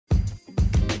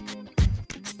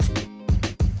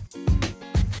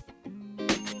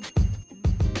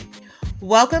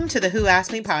Welcome to the Who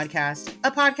Asked Me podcast,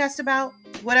 a podcast about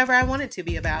whatever I want it to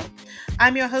be about.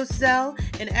 I'm your host, Zell,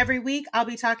 and every week I'll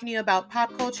be talking to you about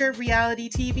pop culture, reality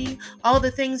TV, all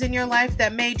the things in your life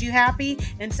that made you happy,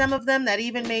 and some of them that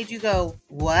even made you go,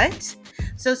 what?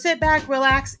 So sit back,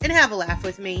 relax, and have a laugh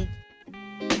with me.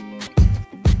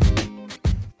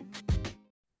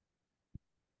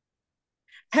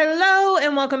 Hello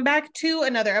and welcome back to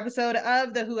another episode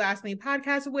of the Who Asked Me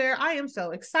podcast, where I am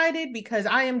so excited because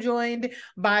I am joined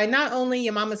by not only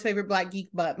your mama's favorite black geek,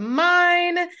 but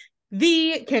mine,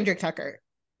 the Kendrick Tucker.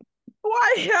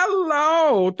 Why,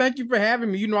 hello. Thank you for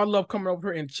having me. You know, I love coming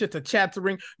over here and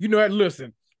chattering. You know what?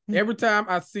 Listen, every time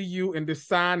I see you in this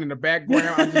sign in the background,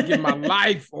 I just get my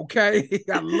life, okay?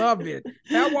 I love it.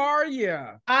 How are you?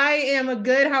 I am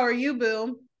good. How are you,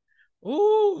 boo?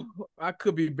 Ooh, I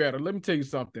could be better. Let me tell you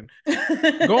something.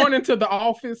 Going into the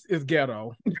office is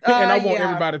ghetto. And I want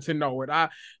everybody to know it. I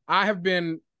have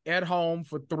been at home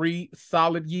for 3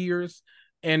 solid years,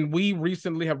 and we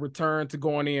recently have returned to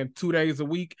going in 2 days a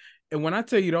week. And when I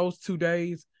tell you those 2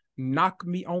 days knock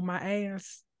me on my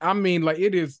ass, I mean, like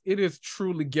it is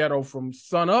truly ghetto from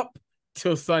sun up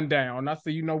till sundown. I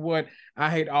say, you know what? I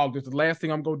hate all this. The last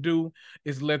thing I'm gonna do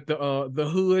is let the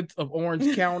hoods of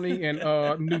Orange County and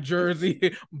New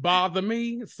Jersey bother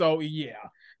me. So yeah,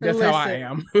 that's how I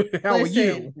am. How are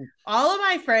you? All of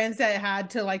my friends that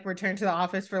had to like return to the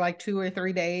office for like 2 or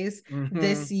 3 days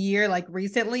this year, like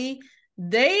recently,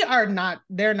 they're not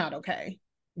okay.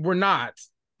 We're not.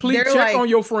 Please check on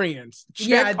your friends.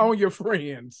 Check on your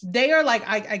friends. They are like,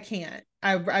 I can't.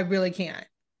 I really can't.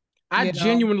 I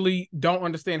genuinely don't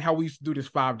understand how we used to do this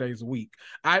 5 days a week.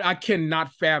 I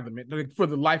cannot fathom it. Like, for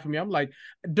the life of me, I'm like,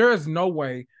 there's no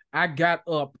way I got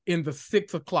up in the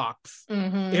 6 o'clocks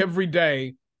every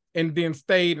day and then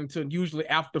stayed until usually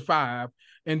after 5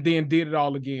 and then did it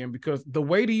all again. Because the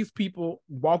way these people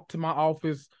walk to my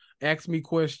office, ask me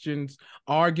questions,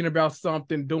 arguing about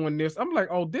something, doing this, I'm like,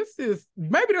 oh,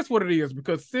 maybe that's what it is.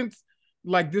 Because since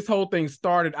like this whole thing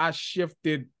started, I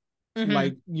shifted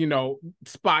like, you know,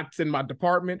 spots in my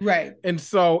department. Right. And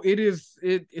so it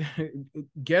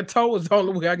ghetto is the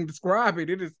only way I can describe it.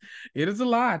 It is a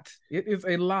lot. It is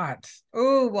a lot.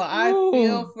 Oh, well, I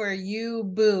feel for you,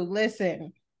 boo.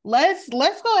 Listen, let's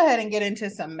go ahead and get into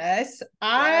some mess.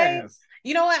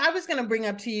 You know what? I was going to bring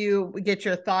up to you, get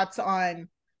your thoughts on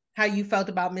how you felt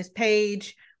about Miss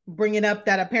Page, bringing up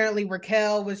that apparently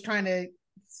Raquel was trying to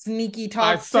sneaky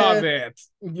talk. I saw that.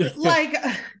 Like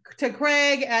to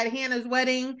Craig at Hannah's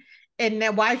wedding, and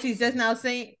then why she's just now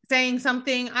saying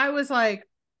something. I was like,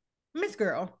 Miss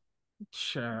Girl,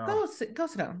 go sit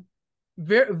down.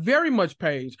 Very, very much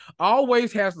Paige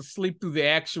always has to sleep through the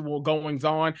actual goings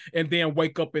on and then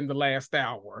wake up in the last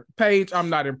hour. Paige, I'm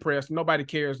not impressed. Nobody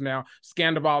cares now.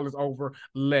 Scandal is over.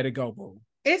 Let it go, boo.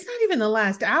 It's not even the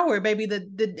last hour, baby.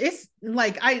 It's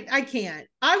like I can't.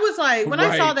 I was like, when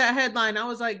I saw that headline, I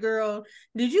was like, girl,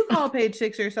 did you call Page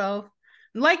Six yourself?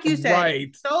 Like you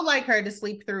said, so like her to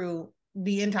sleep through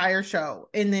the entire show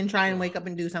and then try and wake up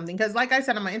and do something. Because like I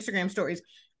said on my Instagram stories,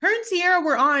 her and Sierra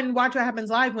were on Watch What Happens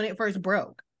Live when it first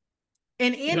broke.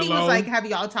 And Andy was like, have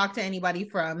y'all talked to anybody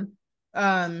from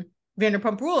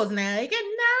Vanderpump Rules? And they're like, and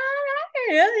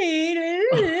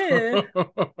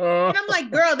I'm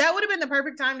like, girl, that would have been the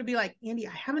perfect time to be like, Andy,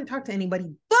 I haven't talked to anybody.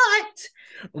 But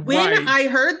when I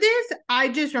heard this, I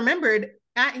just remembered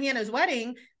at Hannah's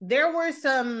wedding, there were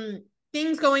some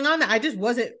things going on that I just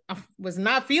was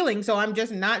not feeling. So I'm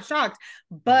just not shocked.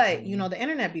 But you know, the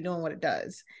internet be doing what it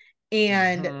does.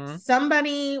 And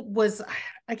somebody was,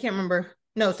 I can't remember.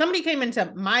 No, somebody came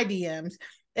into my DMs.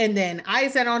 And then I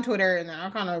said on Twitter, and then I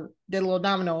kind of did a little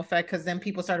domino effect because then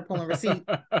people started pulling receipts.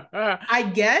 I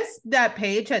guess that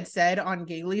Paige had said on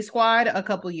Gaily Squad a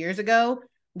couple years ago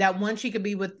that one, she could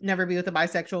never be with a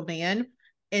bisexual man,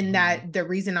 and that the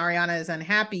reason Ariana is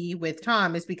unhappy with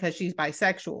Tom is because she's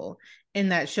bisexual,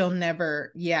 and that she'll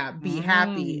never, be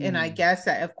happy. And I guess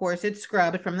that, of course, it's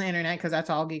scrubbed from the internet because that's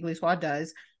all Gaily Squad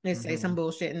does. They say some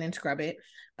bullshit and then scrub it.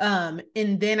 And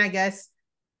then I guess,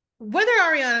 whether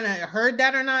Ariana heard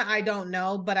that or not, I don't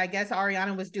know. But I guess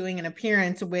Ariana was doing an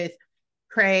appearance with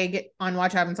Craig on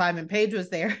Watch What Happens Live, and Paige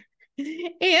was there.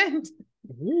 And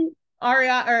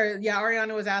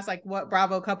Ariana was asked like what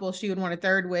Bravo couple she would want a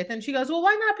third with, and she goes, "Well,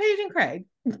 why not Paige and Craig?"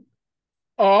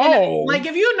 Oh, and, like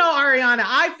if you know Ariana,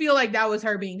 I feel like that was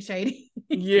her being shady.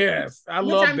 Yes, I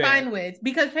love that. Which I'm fine with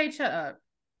because Paige, shut up.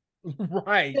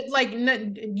 Right. Like,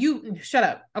 you shut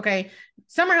up. Okay.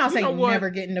 Summer House ain't never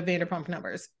getting the Vanderpump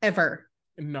numbers ever.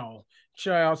 No.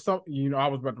 Child, I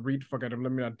was about to read the fuck out of them.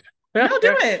 Let me not. No,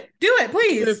 do it. Do it,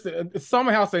 please. Listen,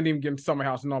 Summer House ain't even getting Summer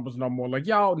House numbers no more. Like,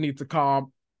 y'all need to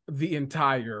calm the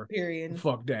entire period.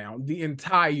 Fuck down. The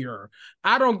entire.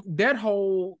 I don't. That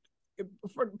whole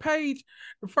page.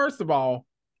 First of all,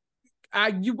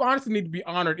 you honestly need to be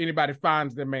honored. Anybody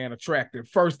finds that man attractive,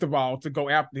 first of all, to go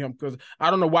after him, because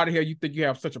I don't know why the hell you think you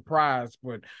have such a prize,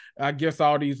 but I guess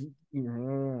all these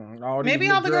maybe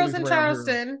all the girls in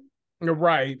Charleston. You're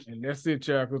right, and that's it,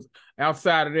 y'all. Because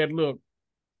outside of that, look,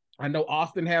 I know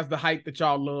Austin has the hype that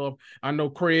y'all love. I know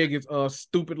Craig is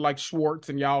stupid like Schwartz,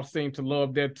 and y'all seem to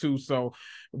love that too. So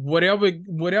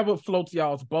whatever floats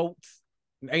y'all's boats.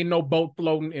 Ain't no boat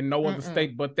floating in no other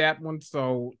state but that one.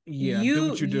 So yeah, do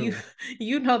what you do.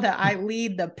 You know that I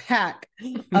lead the pack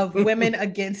of women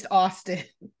against Austin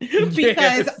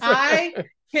because I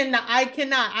cannot.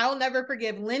 I'll never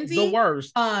forgive Lindsay, the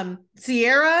worst,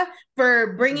 Sierra,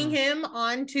 for bringing him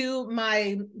onto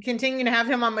continuing to have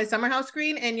him on my Summer House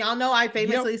screen. And y'all know I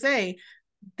famously say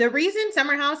the reason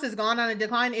Summer House has gone on a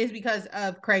decline is because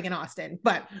of Craig and Austin,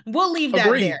 but we'll leave that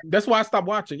there. That's why I stopped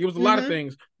watching. It was a lot of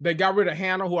things. They got rid of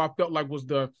Hannah, who I felt like was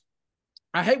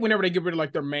I hate whenever they get rid of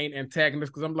like their main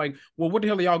antagonist, because I'm like, well, what the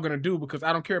hell are y'all gonna do? Because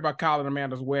I don't care about Kyle and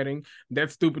Amanda's wedding.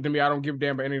 That's stupid to me. I don't give a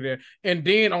damn about any of that. And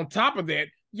then on top of that,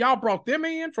 y'all brought them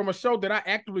in from a show that I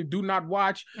actively do not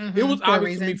watch. It was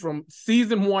obvious to me from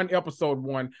season 1, episode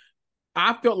 1.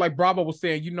 I felt like Bravo was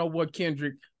saying, you know what,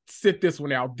 Kendrick, sit this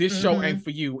one out. This show ain't for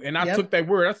you. And I took that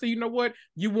word. I said, you know what?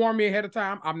 You warned me ahead of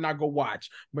time. I'm not gonna watch.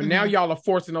 But now y'all are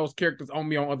forcing those characters on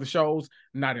me on other shows.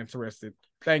 Not interested.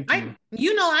 Thank you.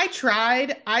 I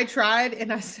tried,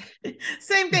 and I said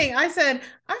same thing. I said,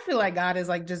 I feel like God is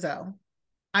like Giselle.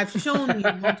 I've shown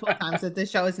you multiple times that this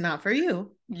show is not for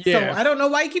you. Yes. So I don't know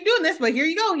why you keep doing this, but here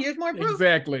you go. Here's more proof.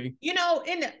 Exactly.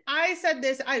 And I said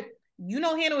this.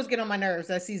 Hannah was getting on my nerves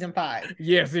at season 5.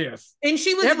 Yes. And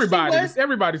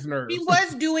everybody's nerves. She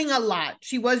was doing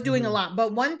a lot.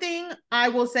 But one thing I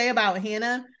will say about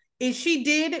Hannah is she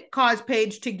did cause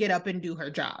Paige to get up and do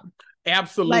her job.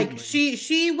 Absolutely. Like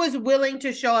she was willing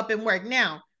to show up and work.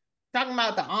 Now, talking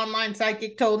about the online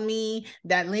psychic told me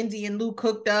that Lindsay and Luke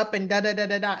hooked up and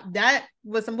da-da-da-da-da. That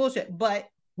was some bullshit. But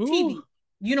TV,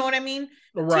 you know what I mean?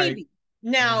 Right. TV.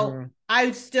 Now,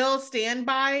 I still stand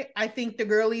by, I think the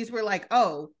girlies were like,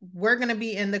 oh, we're going to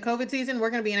be in the COVID season. We're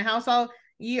going to be in a house all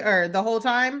year, or the whole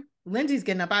time. Lindsay's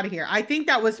getting up out of here. I think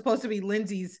that was supposed to be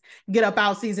Lindsay's get up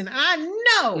out season. I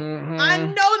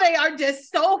know they are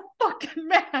just so fucking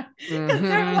mad because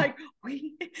they're like,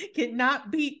 we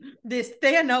cannot beat this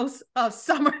Thanos of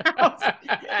Summer House.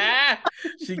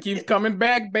 She keeps coming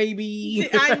back, baby.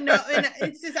 I know, and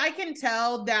it's just I can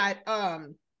tell that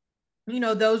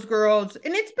those girls,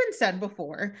 and it's been said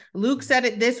before. Luke said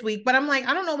it this week, but I'm like,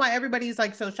 I don't know why everybody's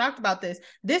like so shocked about this.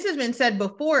 This has been said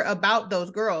before about those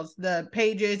girls, the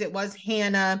Pages. It was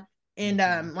Hannah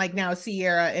and like now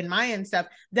Sierra and Maya and stuff,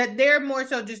 that they're more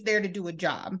so just there to do a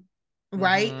job,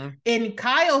 right? And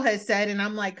Kyle has said, and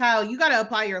I'm like, Kyle, you got to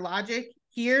apply your logic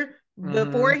here.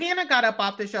 Before Hannah got up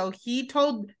off the show, he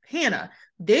told Hannah,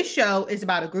 this show is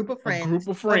about a group of friends.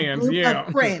 Real friends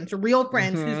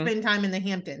who spend time in the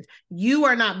Hamptons. You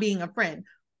are not being a friend.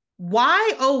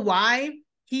 Why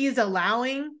he is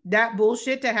allowing that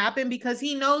bullshit to happen? Because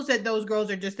he knows that those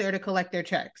girls are just there to collect their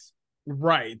checks.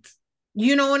 Right.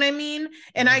 You know what I mean?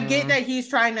 And I get that he's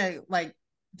trying to like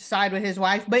side with his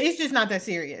wife, but it's just not that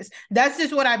serious. That's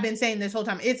just what I've been saying this whole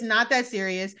time. It's not that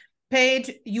serious.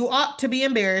 Paige, you ought to be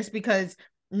embarrassed because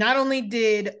not only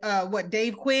did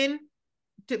Dave Quinn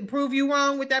to prove you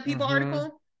wrong with that People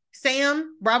article,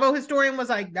 Sam, Bravo historian, was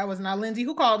like, that was not Lindsay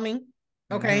who called me.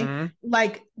 Okay.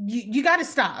 Like you got to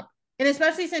stop. And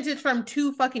especially since it's from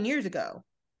 2 fucking years ago.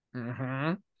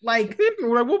 Like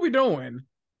what we doing?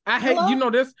 I hate,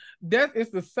 that it's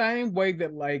the same way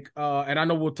that like, and I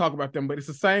know we'll talk about them, but it's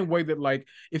the same way that like,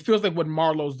 it feels like what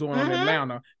Marlo's doing on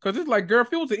Atlanta. Cause it's like, girl,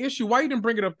 if it was an issue, why you didn't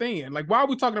bring it up then? Like, why are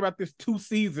we talking about this 2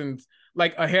 seasons,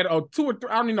 like ahead of 2 or 3,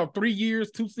 I don't even know, 3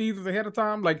 years, 2 seasons ahead of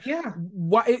time? Like,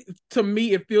 to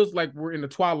me, it feels like we're in the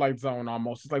Twilight Zone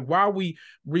almost. It's like, why are we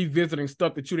revisiting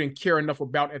stuff that you didn't care enough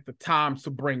about at the time to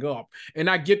bring up? And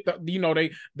I get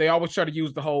they always try to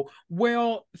use the whole,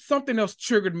 well, something else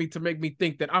triggered me to make me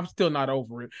think that I'm still not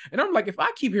over it. And I'm like, if I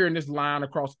keep hearing this line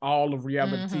across all of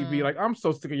reality TV, like I'm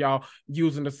so sick of y'all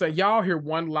using the same, y'all hear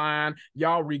one line,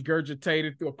 y'all regurgitate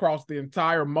it across the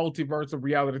entire multiverse of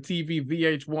reality TV,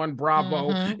 VH1,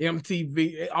 Bravo,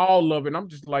 MTV, all of it. And I'm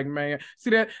just like, man,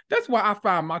 see that's why I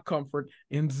find my comfort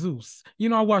in Zeus.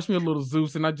 I watch me a little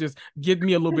Zeus and I just get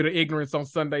me a little bit of ignorance on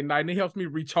Sunday night and it helps me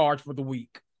recharge for the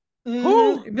week.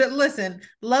 But listen,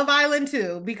 Love Island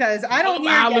too, because I don't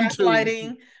hear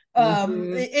gaslighting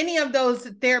Any of those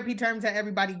therapy terms that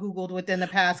everybody Googled within the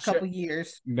past couple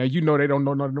years. Now you know they don't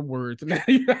know none of the words.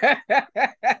 They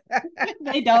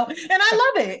don't. And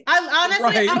I love it. I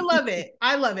honestly, I love it.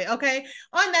 I love it. Okay.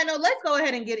 On that note, let's go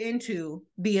ahead and get into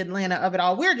the Atlanta of it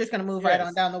all. We're just going to move right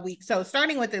on down the week. So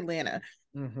starting with Atlanta.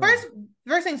 First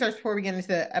things first, before we get into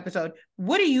the episode,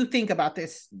 what do you think about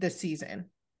this season?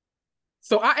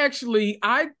 So I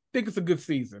think it's a good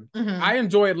season. I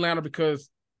enjoy Atlanta because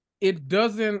it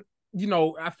doesn't,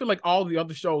 I feel like all the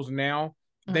other shows now,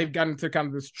 they've gotten to kind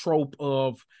of this trope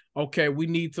of, okay, we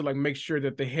need to like make sure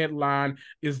that the headline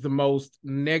is the most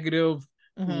negative,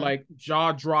 like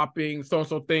jaw-dropping,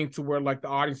 so-and-so thing to where like the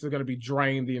audience is going to be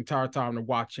drained the entire time they're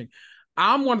watching.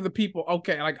 I'm one of the people,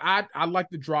 okay, like I like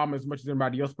the drama as much as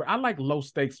anybody else, but I like low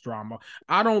stakes drama.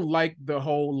 I don't like the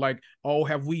whole like, oh,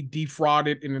 have we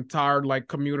defrauded an entire like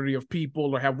community of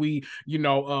people, or have we,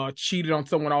 cheated on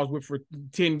someone I was with for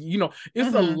 10,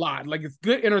 it's a lot. Like it's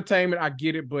good entertainment, I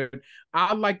get it, but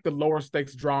I like the lower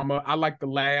stakes drama. I like the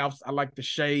laughs, I like the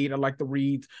shade, I like the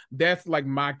reads. That's like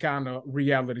my kind of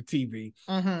reality TV.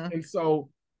 And so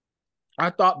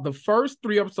I thought the first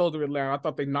 3 episodes of Atlanta, I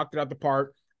thought they knocked it out the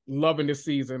park. Loving this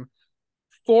season.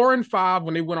 4 and 5,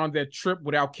 when they went on that trip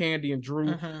without Candy and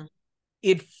Drew,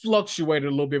 it fluctuated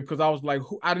a little bit because I was like,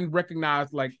 I didn't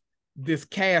recognize like this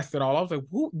cast at all. I was like,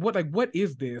 what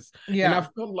is this? Yeah. And I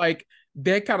felt like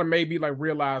that kind of made me like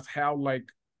realize how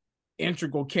like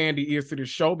integral Candy is to the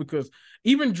show, because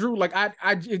even Drew, like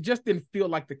it just didn't feel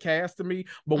like the cast to me.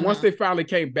 But once they finally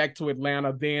came back to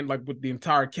Atlanta, then like with the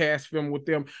entire cast film with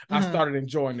them, I started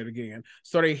enjoying it again.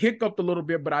 So they hiccuped a little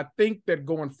bit, but I think that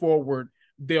going forward,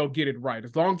 they'll get it right.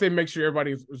 As long as they make sure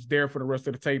everybody is there for the rest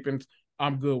of the tapings,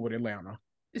 I'm good with Atlanta.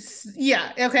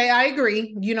 Yeah, okay, I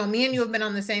agree. Me and you have been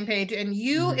on the same page, and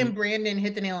you and Brandon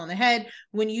hit the nail on the head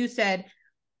when you said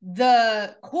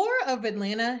the core of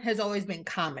Atlanta has always been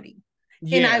comedy.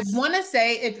 Yes. And I want to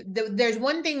say, if there's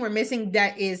one thing we're missing,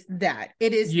 that is that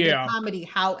it is the comedy.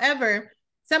 However,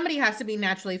 somebody has to be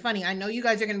naturally funny. I know you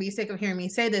guys are going to be sick of hearing me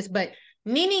say this, but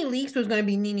Nene Leakes was going to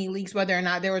be Nene Leakes, whether or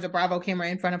not there was a Bravo camera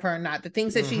in front of her or not. The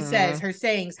things that she says, her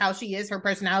sayings, how she is, her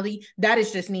personality, that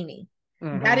is just Nene.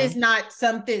 That is not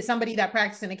somebody that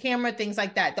practices in a camera, things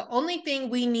like that. The only thing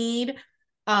we need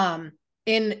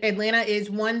in Atlanta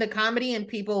is, one, the comedy and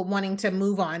people wanting to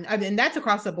move on. I mean, that's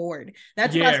across the board.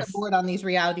 That's across the board on these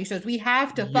reality shows. We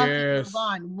have to fucking move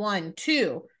on. 1,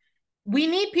 2. We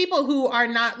need people who are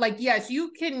not like, yes,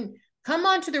 you can come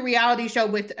onto the reality show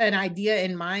with an idea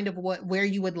in mind of where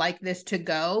you would like this to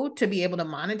go to be able to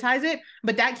monetize it,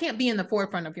 but that can't be in the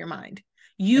forefront of your mind.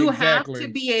 You have to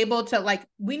be able to, like,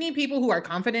 we need people who are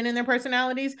confident in their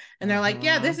personalities and they're like,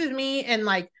 yeah, this is me, and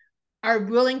like are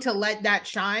willing to let that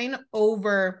shine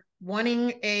over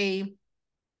wanting a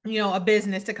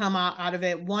business to come out of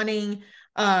it, wanting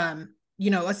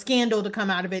a scandal to come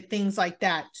out of it, things like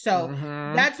that. So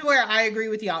that's where I agree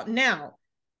with y'all. Now,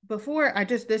 before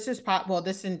this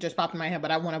didn't just pop in my head,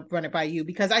 but I want to run it by you,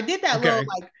 because I did that little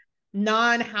like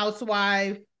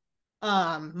non-housewife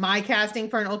my casting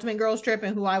for an Ultimate Girls Trip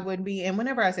and who I would be. And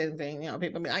whenever I say something,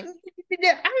 people be like,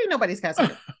 I ain't nobody's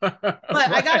casting. But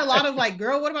I got a lot of like,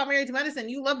 girl, what about Married to Medicine?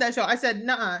 You love that show. I said,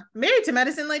 nah, Married to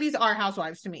Medicine ladies are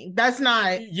housewives to me. That's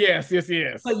not. Yes.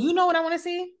 But you know what I want to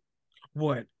see?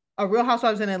 What? A Real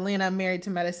Housewives in Atlanta, Married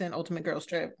to Medicine, Ultimate Girls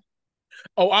Trip.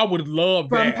 Oh, I would love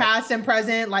that. From past and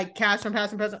present, like cast from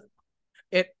past and present.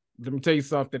 Let me tell you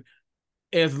something.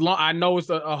 As long, I know it's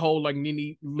a whole like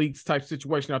Nene Leakes type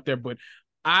situation out there, but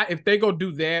if they go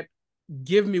do that,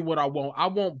 give me what I want. I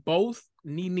want both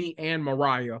Nene and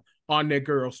Mariah on their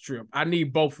girls trip. I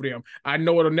need both of them. I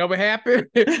know it'll never happen,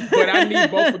 but I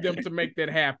need both of them to make that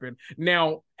happen.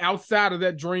 Now, outside of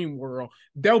that dream world,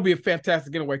 that would be a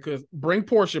fantastic getaway, because bring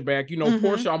Portia back.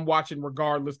 Portia I'm watching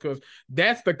regardless, because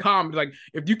that's the comedy. Like,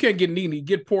 if you can't get Nene,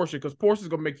 get Portia, because Portia's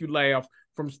going to make you laugh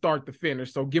from start to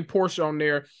finish. So get Portia on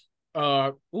there.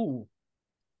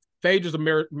 Phaedra's a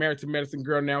married to medicine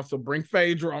girl now, so bring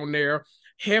Phaedra on there.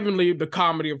 Heavenly, the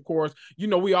comedy, of course.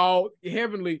 We all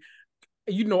Heavenly.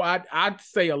 I'd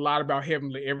say a lot about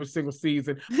Heavenly every single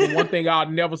season, but one thing I'll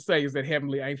never say is that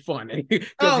Heavenly ain't funny,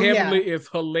 because Heavenly is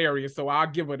hilarious. So I'll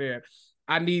give her that.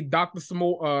 I need Dr.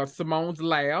 Simone's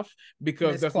laugh,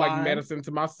 because that's Quad. Like medicine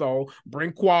to my soul.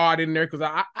 Bring Quad in there, because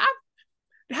I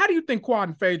how do you think Quad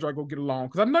and Phaedra are gonna get along?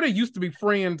 Because I know they used to be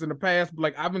friends in the past, but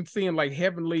like I've been seeing like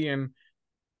Heavenly and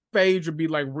Phaedra be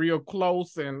like real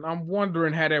close, and I'm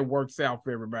wondering how that works out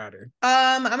for everybody.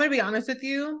 I'm gonna be honest with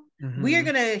you. We are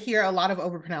gonna hear a lot of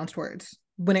overpronounced words.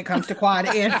 when it comes to Quad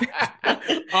and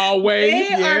always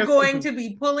they are going to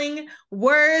be pulling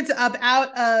words up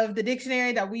out of the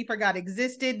dictionary that we forgot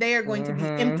existed. They are going to be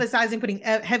emphasizing, putting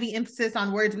heavy emphasis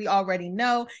on words we already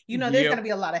know. You know, there's going to be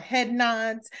a lot of head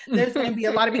nods. There's going to be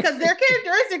a lot of, because their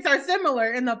characteristics are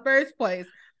similar in the first place.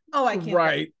 Oh, I can't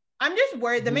wait. I'm just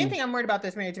worried. The main thing I'm worried about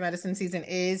this Married to Medicine season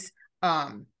is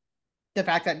the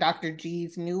fact that Dr.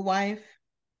 G's new wife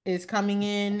is coming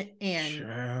in,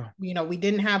 and you know, we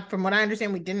didn't have, from what I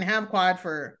understand, we didn't have Quad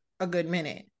for a good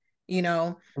minute, you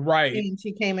know, and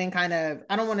she came in kind of,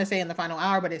 I don't want to say in the final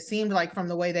hour, but it seemed like from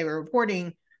the way they were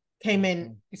reporting, came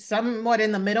in somewhat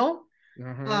in the middle.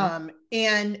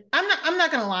 And I'm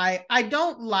not gonna lie, I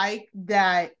don't like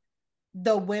that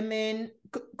the women,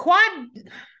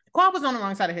 Quad was on the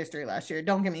wrong side of history last year,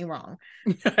 don't get me wrong,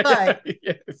 but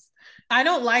I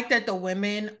don't like that the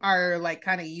women are like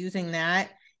kind of using that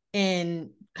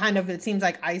and kind of, it seems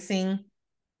like icing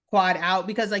Quad out,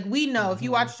 because like we know, if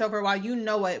you watch the show for a while, you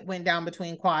know what went down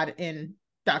between Quad and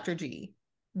Dr. G.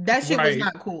 That shit was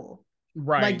not cool.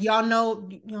 Like y'all know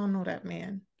that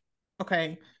man.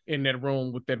 Okay. In that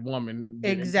room with that woman.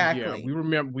 Exactly. Yeah, we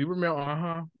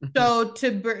remember. So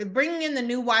to bring in the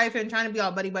new wife and trying to be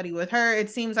all buddy with her, it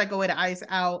seems like a way to ice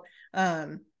out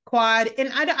Quad.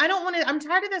 And I don't want to, I'm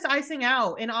tired of this icing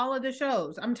out in all of the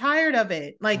shows. I'm tired of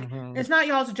it. Like it's not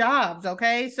y'all's jobs,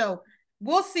 okay? So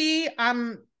we'll see.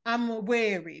 I'm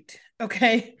worried.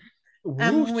 Okay.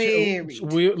 I'm worried.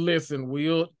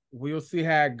 We'll see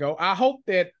how it go. I hope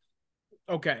that,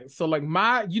 okay, so like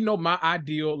my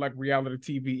ideal like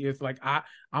reality TV is like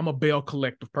I'm a Bell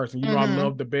Collective person. You know, I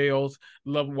love the Bells,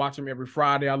 love watching them every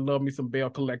Friday. I love me some Bell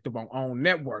Collective on OWN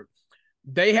network.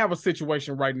 They have a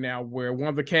situation right now where one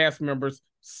of the cast members,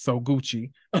 So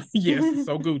Gucci, her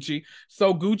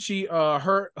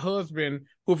husband,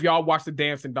 who, if y'all watch the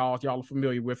Dancing Dolls, y'all are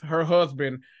familiar with, her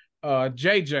husband,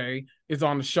 JJ, is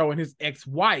on the show, and his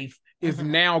ex-wife is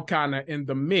now kind of in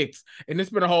the mix. And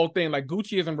it's been a whole thing. Like,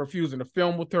 Gucci isn't refusing to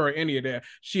film with her or any of that.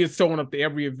 She is showing up to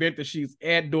every event that she's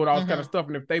at, doing all this kind of stuff.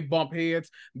 And if they bump heads,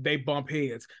 they bump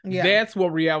heads. Yeah. That's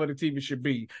what reality TV should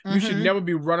be. You should never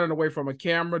be running away from a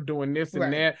camera, doing this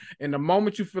and that. And the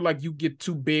moment you feel like you get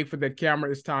too big for that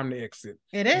camera, it's time to exit.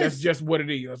 It is. That's just what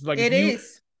it is. Like, if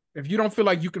you don't feel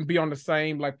like you can be on the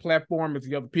same like platform as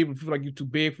the other people, if you feel like you're too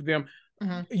big for them,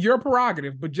 your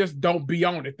prerogative, but just don't be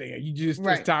on it there. You just,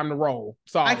 it's time to roll.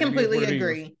 Sorry, I completely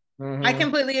agree. I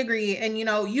completely agree. And you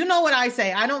know what I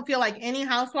say. I don't feel like any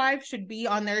housewife should be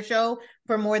on their show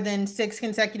for more than 6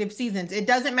 consecutive seasons. It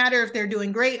doesn't matter if they're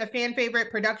doing great, a fan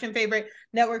favorite, production favorite,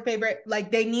 network favorite.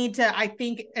 Like, they need to, I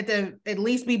think, at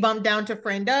least be bumped down to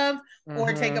friend of,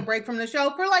 or take a break from the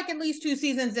show for like at least 2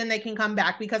 seasons, then they can come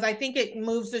back, because I think it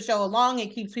moves the show along.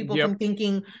 It keeps people from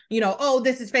thinking, you know, oh,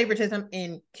 this is favoritism,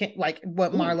 in like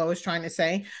what Marlo is trying to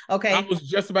say. Okay. I was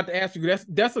just about to ask you,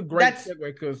 that's a great segue,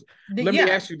 because let me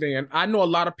ask you then. I know a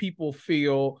lot of people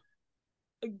feel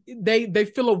they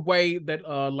feel a way that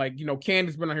like, you know,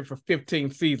 Candy's been on here for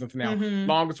 15 seasons now,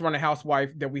 longest running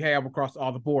housewife that we have across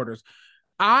all the borders.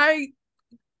 I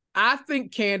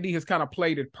think Candy has kind of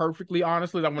played it perfectly,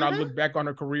 honestly, like when I look back on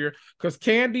her career, because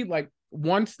Candy, like,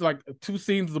 once like 2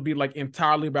 seasons will be like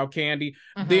entirely about Candy,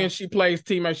 then she plays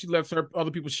teammate, she lets her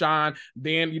other people shine,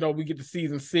 then, you know, we get to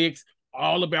season 6,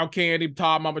 all about Candy,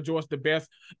 Todd Mama Joyce, the best.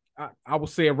 I will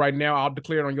say it right now, I'll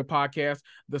declare it on your podcast,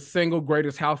 the single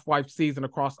greatest housewife season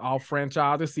across all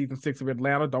franchises, season 6 of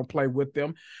Atlanta. Don't play with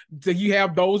them. So you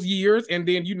have those years, and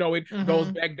then, you know, it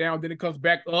goes back down, then it comes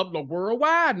back up, the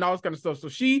worldwide and all this kind of stuff. So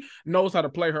she knows how to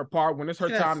play her part. When it's her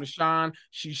time to shine,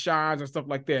 she shines and stuff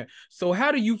like that. So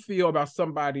how do you feel about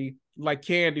somebody like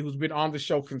Candy, who's been on the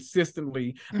show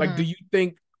consistently? Like, do you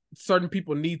think certain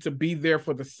people need to be there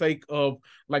for the sake of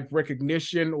like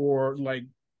recognition, or like,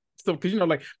 so, because, you know,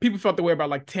 like, people felt the way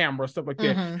about like Tamara, stuff like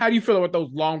that. How do you feel about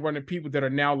those long running people that are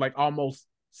now like almost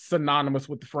synonymous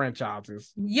with the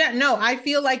franchises? Yeah, no, I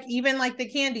feel like even like the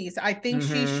Candies, I think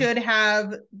she should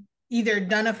have either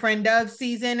done a friend of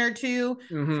season or 2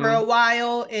 for a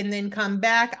while and then come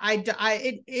back.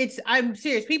 I'm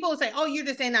serious. People will say, oh, you're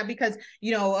just saying that because,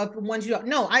 you know, of ones you don't.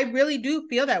 No, I really do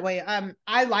feel that way.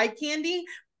 I like Candy.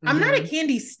 I'm not a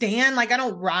Candy stan. Like, I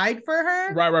don't ride for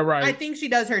her. Right. I think she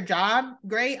does her job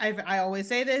great. I always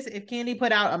say this. If Candy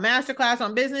put out a masterclass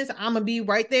on business, I'm going to be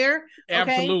right there. Okay?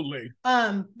 Absolutely.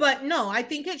 But no, I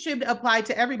think it should apply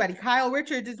to everybody. Kyle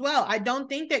Richards as well. I don't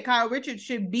think that Kyle Richards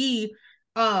should be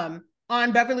on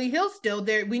Beverly Hills still.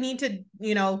 There, we need to,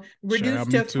 you know, reduce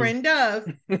to friend of,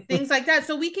 things like that,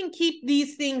 so we can keep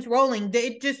these things rolling.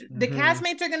 The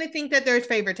castmates are going to think that there's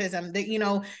favoritism, that, you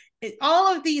know,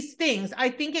 all of these things.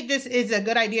 I think it just is a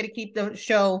good idea to keep the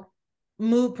show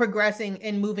progressing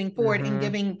and moving forward and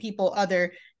giving people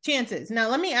other chances. Now,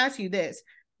 let me ask you this.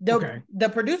 The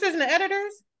producers and the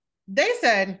editors, they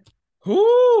said,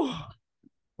 who?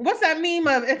 What's that meme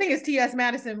of, I think it's T.S.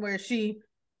 Madison, where she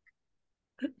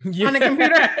on the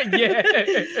computer?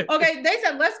 Okay, they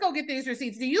said, let's go get these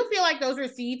receipts. Do you feel like those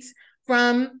receipts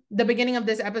from the beginning of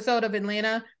this episode of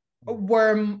Atlanta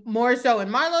were more so in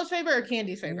Marlo's favor or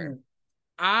Candy's favor?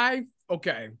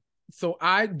 So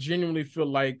I genuinely feel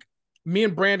like me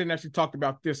and Brandon actually talked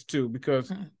about this too,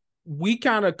 because we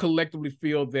kind of collectively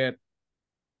feel that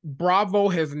Bravo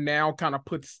has now kind of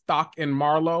put stock in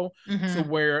Marlo to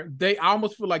where they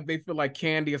almost feel like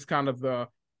Candy is kind of the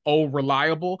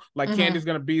reliable. Like Candy's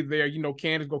gonna be there,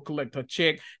 Candy's gonna collect her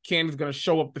check, Candy's gonna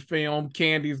show up the film,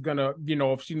 Candy's gonna,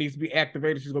 if she needs to be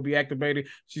activated, she's gonna be activated.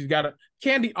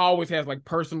 Candy always has like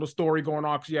personal story going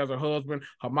on because she has her husband,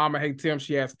 her mama hates him,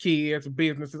 she has kids,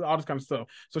 businesses, all this kind of stuff.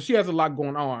 So she has a lot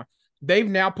going on. They've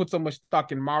now put so much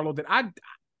stock in Marlo that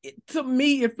to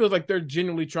me, it feels like they're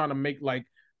genuinely trying to make like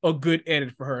a good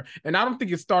edit for her. And I don't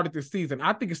think it started this season.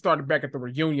 I think it started back at the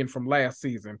reunion from last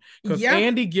season. Because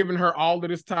Andy giving her all of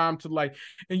this time to like,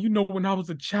 and when I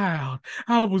was a child,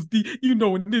 I was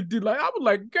and it did like, I was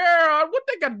like, girl, what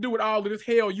they got to do with all of this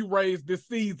hell you raised this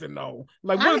season though?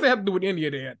 Like, what does that have to do with any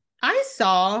of that?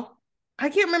 I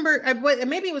can't remember,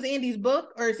 maybe it was Andy's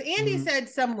book, or Andy said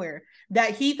somewhere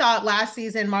that he thought last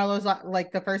season, Marlo's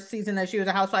like the first season that she was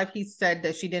a housewife, he said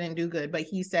that she didn't do good, but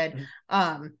he said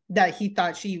that he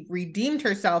thought she redeemed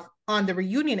herself on the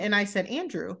reunion. And I said,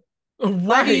 Andrew,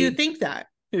 why do you think that?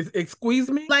 Excuse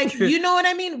me? Like, you know what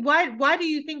I mean? Why do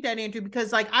you think that, Andrew?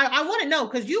 Because like, I want to know,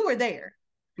 because you were there.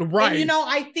 Right. And,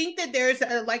 I think that there's,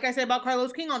 like I said about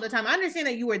Carlos King all the time, I understand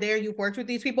that you were there, you've worked with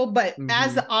these people, but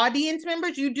as the audience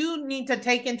members, you do need to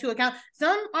take into account,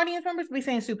 some audience members be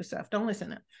saying super stuff, don't listen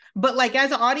to them. But like,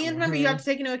 as an audience member, you have to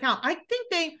take into account. I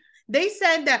think they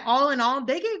said that all in all,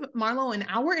 they gave Marlo an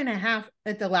hour and a half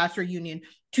at the last reunion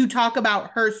to talk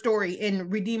about her story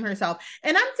and redeem herself.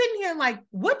 And I'm sitting here like,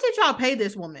 what did y'all pay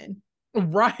this woman?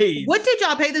 Right. What did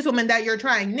y'all pay this woman that you're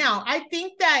trying? Now, I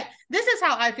think that this is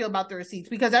how I feel about the receipts,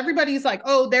 because everybody's like,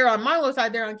 oh, they're on Marlo's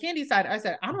side, they're on Candy's side. I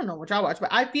said, I don't know what y'all watch,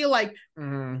 but I feel like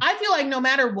no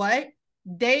matter what,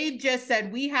 they just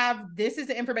said, this is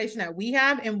the information that we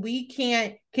have, and we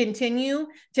can't continue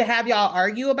to have y'all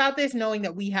argue about this knowing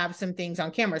that we have some things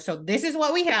on camera. So this is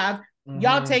what we have.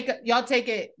 Y'all take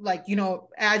it like,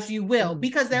 as you will,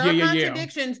 because there are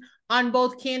contradictions on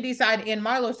both Candy's side and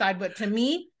Marlo's side. But to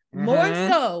me, more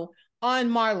so on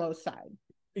Marlo's side.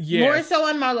 More so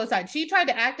on Marlo's side. She tried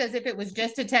to act as if it was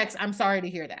just a text. I'm sorry to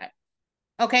hear that.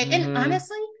 Okay. And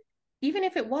honestly, even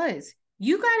if it was,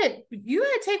 you gotta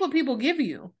take what people give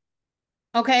you.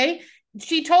 Okay.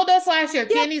 She told us last year,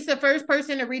 Candy's the first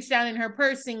person to reach down in her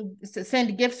purse and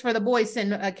send gifts for the boys,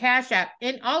 send a cash app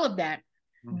and all of that.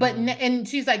 But and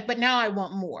she's like, but now I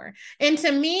want more. And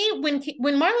to me, when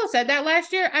Marlo said that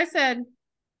last year, I said,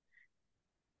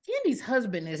 Candy's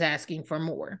husband is asking for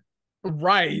more.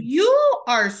 Right. You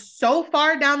are so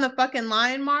far down the fucking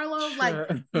line, Marlo.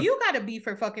 Like, you got to be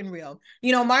for fucking real.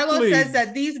 Marlo says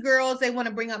that these girls, they want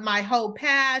to bring up my whole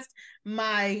past,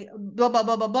 my blah, blah,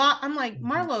 blah, blah, blah. I'm like,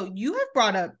 Marlo, you have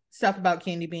brought up stuff about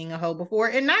Candy being a hoe before,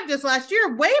 and not just last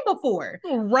year, way before.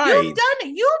 Right. You've done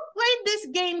it. You played this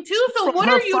game too. So what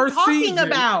are you talking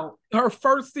about? Her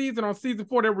first season on season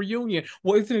 4, that reunion.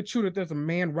 Well, isn't it true that there's a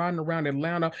man riding around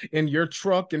Atlanta in your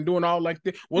truck and doing all like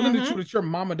this? Well, isn't it true that your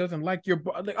mama doesn't like your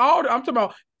I'm talking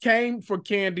about came for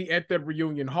Candy at that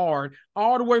reunion hard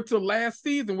all the way to last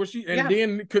season where she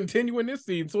then continuing this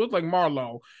season. So it's like,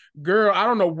 Marlo, girl, I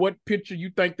don't know what picture you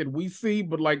think that we see,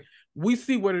 but like, we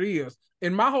see what it is.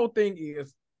 And my whole thing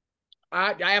is,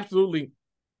 I absolutely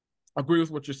agree with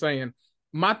what you're saying.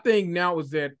 My thing now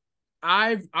is that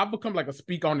I've become like a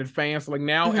Speak On It fan. So like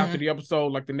now after the episode,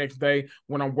 like the next day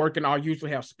when I'm working, I'll usually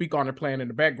have Speak On It playing in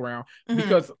the background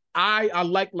because I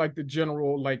like the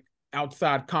general like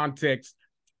outside context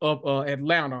of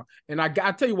Atlanta. And I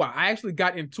tell you why, I actually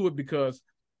got into it because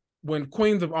when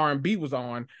Queens of R&B was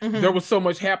on, there was so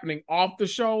much happening off the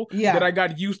show that I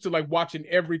got used to like watching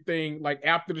everything like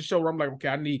after the show where I'm like,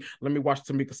 okay, let me watch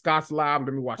Tamika Scott's live,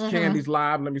 let me watch Candy's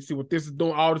live, let me see what this is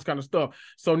doing, all this kind of stuff.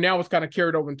 So now it's kind of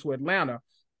carried over into Atlanta.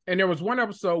 And there was one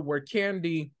episode where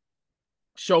Candy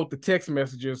showed the text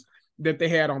messages that they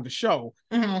had on the show.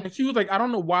 And she was like, I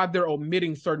don't know why they're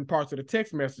omitting certain parts of the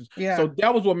text message. So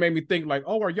that was what made me think like,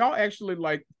 oh, are y'all actually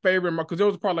like favoring my, because there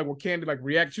was a part like where Candy like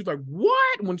react. She was like,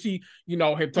 what? When she,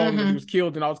 had told him that he was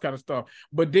killed and all this kind of stuff.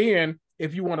 But then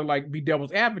if you want to like be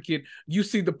devil's advocate, you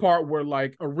see the part where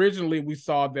like originally we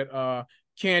saw that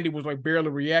Kandi was like barely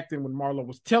reacting when Marlo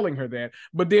was telling her that.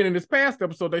 But then in this past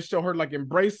episode, they show her like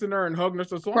embracing her and hugging her.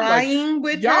 So crying I'm like,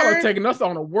 with y'all her. are taking us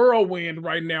on a whirlwind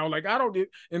right now. Like, I don't,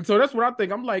 and so that's what I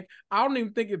think. I'm like, I don't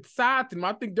even think it's side to them.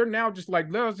 I think they're now just like,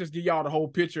 let us just give y'all the whole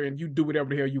picture and you do whatever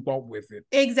the hell you want with it.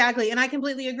 Exactly. And I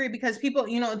completely agree, because people,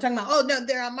 talking about, oh, no,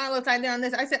 they're on Marlo's side, they're on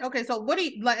this. I said, okay, so what do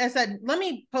you, like I said, let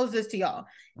me pose this to y'all.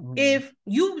 If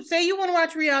you say you want to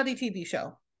watch a reality TV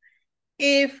show,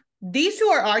 if these two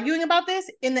are arguing about this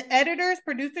and the editors,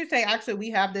 producers say, actually,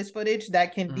 we have this footage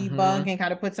that can debunk and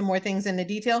kind of put some more things into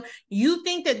detail, you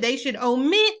think that they should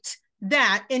omit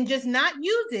that and just not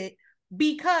use it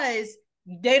because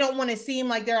they don't want to seem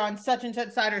like they're on such and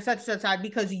such side or such and such side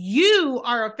because you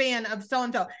are a fan of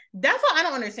so-and-so. That's what I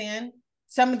don't understand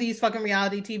some of these fucking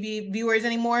reality TV viewers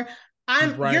anymore.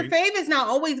 Your fave is not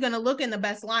always going to look in the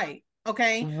best light.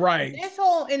 Okay. Right. This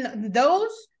whole, in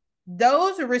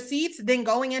those receipts, then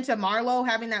going into Marlo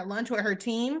having that lunch with her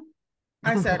team,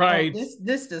 I said, oh,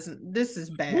 this is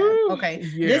bad. Okay.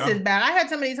 Yeah. This is bad. I had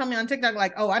somebody tell me on TikTok,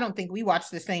 like, oh, I don't think we watched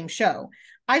the same show.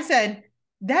 I said,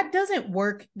 that doesn't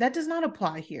work. That does not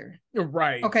apply here.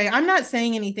 Right. Okay. I'm not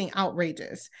saying anything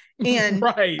outrageous. And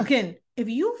again, if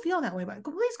you feel that way,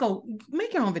 please go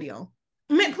make your own video.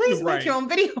 Please make your own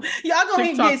video. Y'all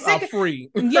gonna get sick. Free.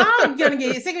 Y'all gonna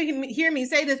get sick of hear me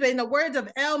say this, but in the words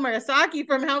of El Murasaki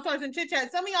from Housewives and Chit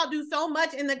Chat, some of y'all do so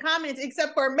much in the comments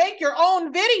except for make your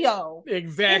own video.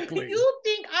 Exactly. And if you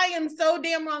think I am so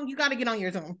damn wrong, you got to get on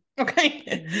your Zoom.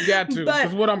 Okay. You got to.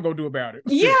 Because what I'm gonna do about it?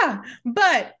 Yeah,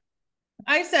 but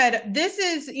I said this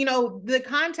is the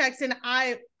context, and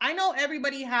I know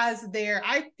everybody has their.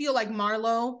 I feel like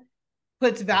Marlo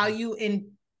puts value in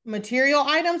material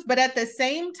items, but at the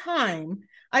same time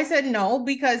I said no,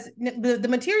 because the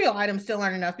material items still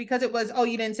aren't enough, because it was, oh,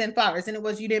 you didn't send flowers, and it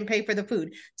was, you didn't pay for the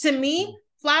food. To me,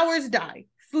 flowers die,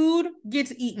 food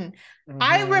gets eaten.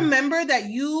 I remember that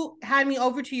you had me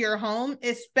over to your home,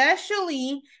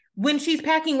 especially when she's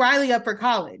packing Riley up for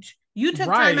college. You took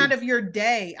time out of your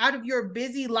day, out of your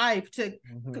busy life to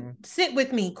sit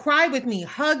with me, cry with me,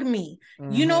 hug me.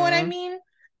 You know what I mean?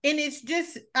 And it's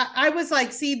just, I was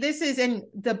like, see, this is, and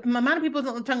the amount of people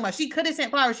talking about, she could have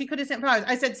sent flowers. She could have sent flowers.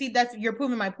 I said, see, you're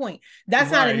proving my point. That's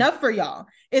not enough for y'all.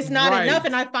 It's not enough.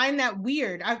 And I find that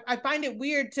weird. I find it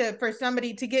weird for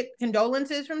somebody to get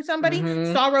condolences from somebody,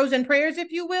 sorrows and prayers,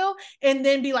 if you will, and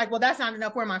then be like, well, that's not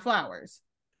enough. Where are my flowers?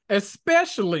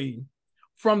 Especially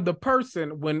from the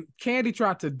person when Kandi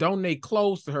tried to donate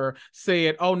clothes to her,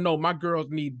 said, oh no, my girls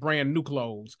need brand new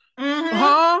clothes.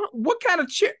 Huh? What kind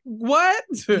of what?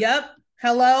 Yep.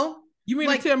 Hello? You mean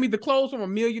to tell me the clothes from a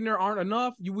millionaire aren't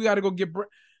enough? We got to go get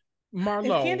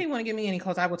Marlo. If Kandi want to give me any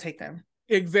clothes, I will take them.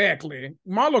 Exactly.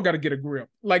 Marlo got to get a grip.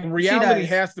 Like, reality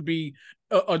has to be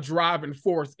a driving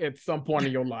force at some point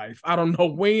in your life. I don't know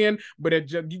when,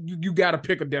 but you got to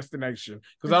pick a destination,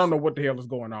 because I don't know what the hell is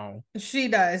going on. She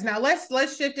does. Now let's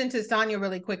shift into Sonja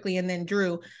really quickly, and then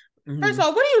Drew. First of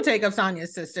all, what do you take of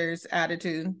Sonja's sister's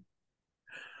attitude?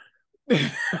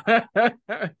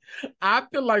 I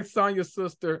feel like Sonja's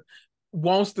sister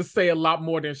wants to say a lot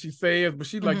more than she says, but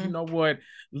she's like, you know what?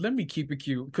 Let me keep it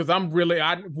cute, because I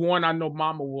know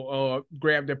Mama will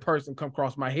grab that purse and come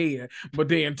across my head, but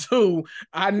then two,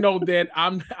 I know that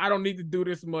I don't need to do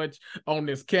this much on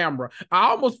this camera.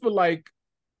 I almost feel like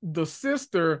the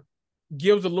sister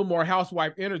gives a little more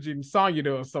housewife energy than Sonja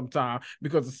does sometimes,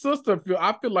 because the sister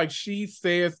I feel like she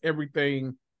says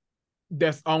everything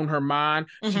that's on her mind.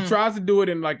 She tries to do it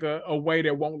in like a way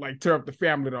that won't like tear up the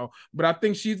family though. But I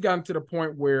think she's gotten to the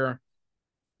point where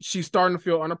she's starting to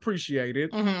feel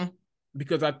unappreciated,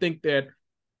 because I think that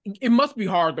it must be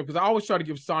hard though, because I always try to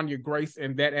give Sonja grace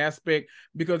in that aspect,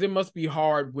 because it must be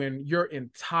hard when your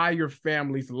entire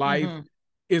family's life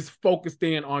is focused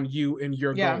in on you and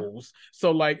your goals.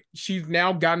 So like, she's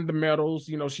now gotten the medals,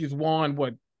 she's won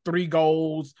 3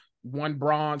 golds, 1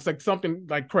 bronze, like something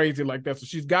like crazy like that. So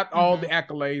she's got all the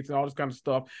accolades and all this kind of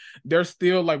stuff. They're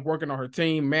still like working on her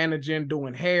team, managing,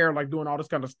 doing hair, like doing all this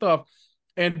kind of stuff.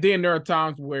 And then there are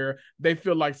times where they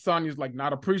feel like Sonja's like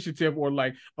not appreciative, or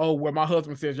like, oh, well, my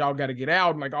husband says y'all got to get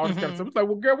out, and like all this kind of stuff. It's like,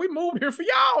 well, girl, we moved here for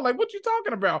y'all. Like, what you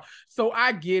talking about? So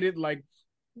I get it. Like,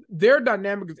 their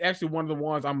dynamic is actually one of the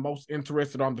ones I'm most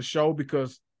interested on the show,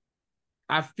 because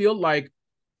I feel like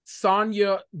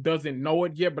Sonja doesn't know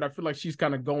it yet, but I feel like she's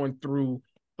kind of going through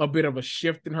a bit of a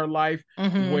shift in her life,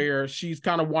 where she's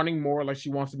kind of wanting more, like she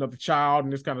wants another child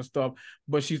and this kind of stuff,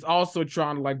 but she's also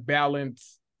trying to like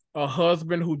balance a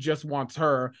husband who just wants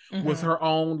her with her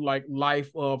own like life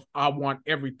of, I want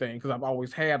everything, because I've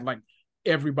always had like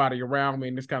everybody around me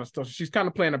and this kind of stuff. So she's kind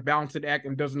of playing a balancing act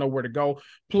and doesn't know where to go.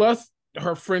 Plus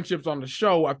her friendships on the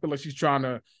show, I feel like she's trying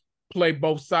to play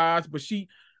both sides, but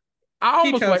I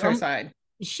almost chose her side.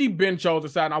 She been chose her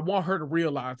side, and I want her to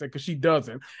realize that because she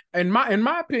doesn't. And in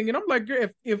my opinion, I'm like,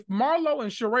 if Marlo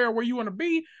and Sheree are where you want to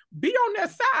be on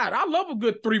that side. I love a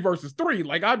good 3 versus 3.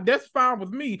 Like that's fine with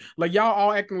me. Like y'all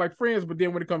all acting like friends, but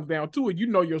then when it comes down to it, you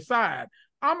know your side.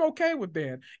 I'm okay with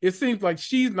that. It seems like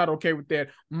she's not okay with that,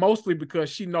 mostly because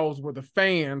she knows where the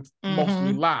fans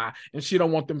mostly lie, and she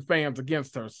don't want them fans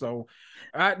against her. So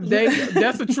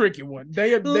that's a tricky one.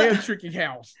 They're a tricky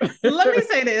house. Let me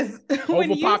say this.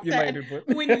 Overpopulated.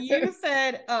 When you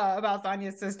said about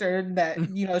Sonya's sister that,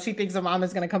 she thinks her mom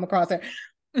is going to come across her,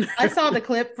 I saw the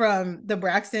clip from the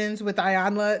Braxtons with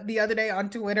Ayanla the other day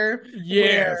on Twitter.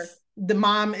 Yes. Where the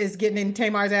mom is getting in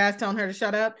Tamar's ass, telling her to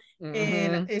shut up.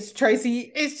 And it's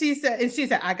Tracy. And she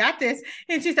said, I got this.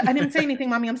 And she said, I didn't say anything,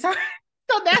 mommy. I'm sorry.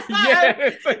 So that's why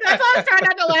I was trying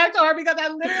not to laugh to her, because I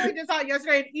literally just saw it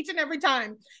yesterday. And each and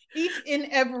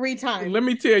every time. Let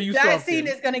me tell you that scene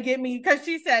is going to get me, because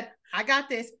she said, I got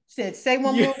this. She said, say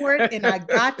one more word and I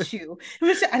got you.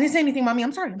 I didn't say anything, mommy.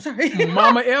 I'm sorry.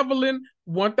 Mama Evelyn,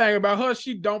 one thing about her,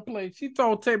 she don't play. She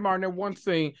told Tamar in that one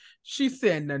scene, she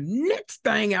said, the next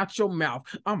thing out your mouth,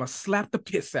 I'm going to slap the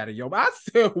piss out of you. I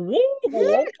said,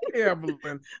 whoa, okay,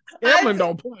 Evelyn. Evelyn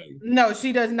don't play. No,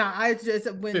 she does not.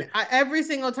 Every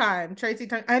single time Tracy,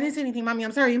 I didn't say anything, mommy.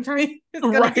 I'm sorry. Right.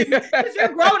 Because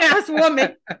you're a grown-ass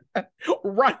woman.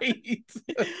 Right.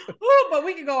 Ooh, but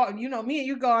we could go on, me and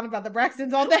you go on about the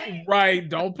Braxtons all day. Right.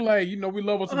 Don't play. We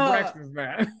love us some Braxtons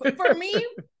now.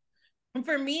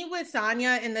 For me with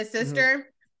Sonya and the sister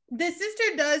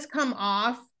does come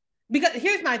off, because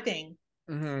here's my thing.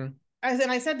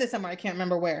 I said this somewhere, I can't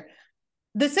remember where.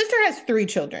 The sister has 3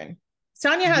 children.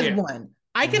 Sonya has 1.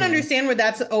 I can understand where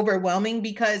that's overwhelming,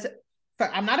 because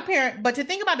I'm not a parent, but to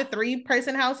think about a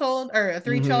 3-person household or a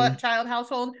 3-child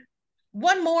household,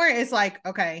 1 more is like,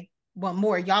 okay, 1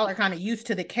 more. Y'all are kind of used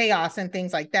to the chaos and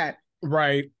things like that.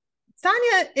 Right.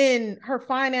 Sonya and her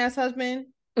fine ass husband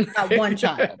got 1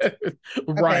 child. Okay?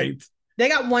 Right. They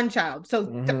got 1 child.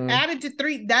 So added to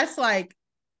 3, that's like,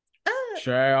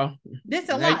 child. This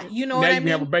a lot. You know what I mean?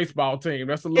 You have a baseball team.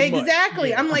 That's a little exactly.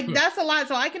 Yeah. I'm like, that's a lot.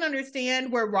 So I can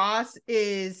understand where Ross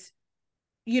is,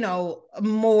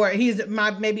 more, he's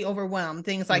maybe overwhelmed,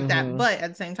 things like that. But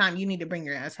at the same time, you need to bring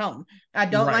your ass home. I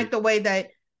don't like the way that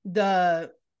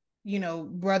the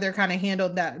brother kind of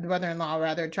handled that, the brother-in-law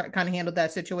rather kind of handled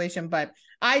that situation. But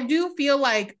I do feel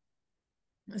like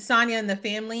Sonya and the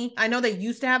family, I know they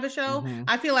used to have a show.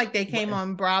 I feel like they came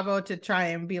on Bravo to try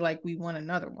and be like, we want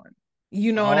another one.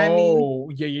 You know what I mean? Oh,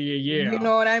 yeah. You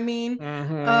know what I mean?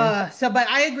 But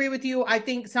I agree with you. I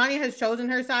think Sonya has chosen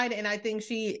her side, and I think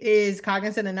she is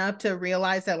cognizant enough to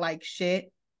realize that, like, shit,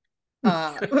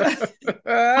 I'm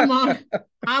on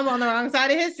the wrong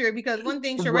side of history, because one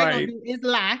thing Sheree gonna do is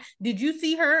lie. Did you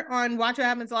see her on Watch What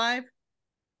Happens Live?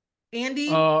 Andy?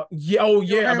 Yeah. Oh,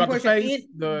 yeah. About the face.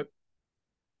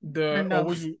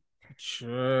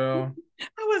 Chill.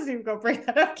 I wasn't even gonna bring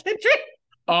that up, Kendrick.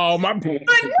 Oh, my bad.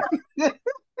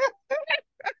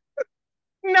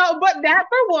 No, but that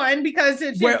for one, because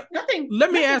it's just nothing.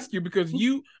 Let me ask you, because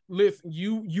you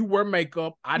wear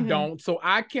makeup. I don't, so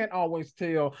I can't always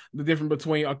tell the difference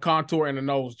between a contour and a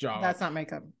nose job. That's not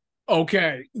makeup.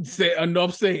 Okay,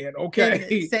 enough said.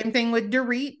 Okay. Same thing with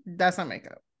Dorit. That's not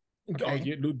makeup. Okay. Oh,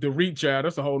 yeah, Dorit, child.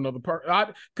 That's a whole nother part.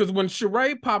 Because when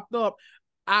Sheree popped up,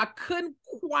 I couldn't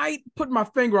quite put my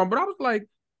finger on, but I was like,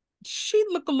 she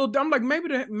look a little, I'm like, maybe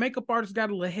the makeup artist got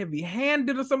a little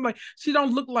heavy-handed or something. Like, she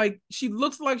looks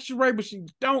like Sheree, but she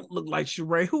don't look like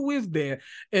Sheree. Who is that?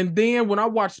 And then when I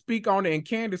watched Speak on it, and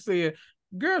Candace said,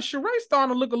 girl, Sheree's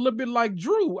starting to look a little bit like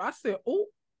Drew. I said,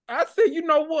 you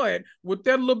know what? With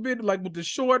that little bit, like with the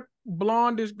short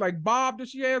blondish, like bob that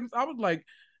she has, I was like,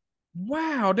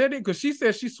 wow, that is, because she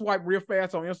said she swiped real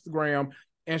fast on Instagram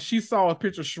and she saw a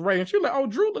picture of Sheree and she was like, oh,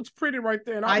 Drew looks pretty right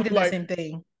there. And I did the same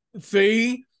thing.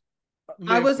 See?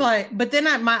 Listen. I was like, but then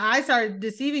my eyes started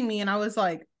deceiving me and I was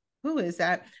like, who is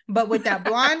that? But with that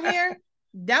blonde hair,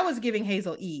 that was giving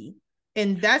Hazel E.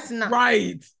 And that's not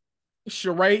right.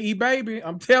 Sheree E baby.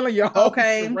 I'm telling y'all.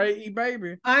 Okay. Sheree E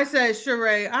baby. I said,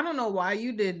 Sheree, I don't know why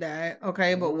you did that.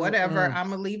 Okay, but whatever. I'm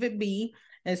gonna leave it be.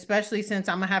 Especially since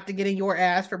I'm gonna have to get in your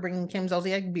ass for bringing Kim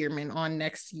Zolciak Bierman on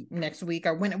next week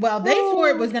or when. Well, they swore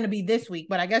it was gonna be this week,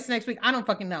 but I guess next week. I don't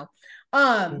fucking know.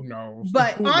 Who knows?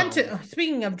 But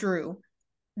speaking of Drew,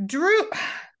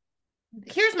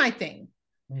 here's my thing.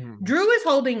 Drew is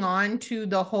holding on to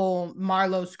the whole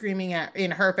Marlo screaming in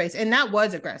her face, and that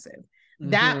was aggressive.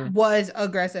 That was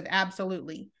aggressive,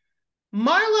 absolutely.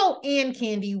 Marlo and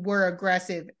Candy were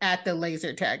aggressive at the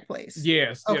laser tag place.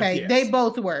 Yes. Okay, yes. they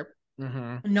both were.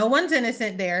 No one's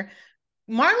innocent there.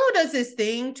 Marlo does this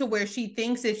thing to where she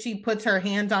thinks if she puts her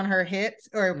hands on her hips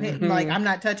or like, I'm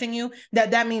not touching you,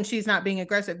 that means she's not being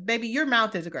aggressive. Baby, your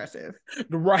mouth is aggressive.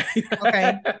 Right.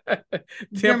 Okay.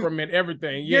 Temperament,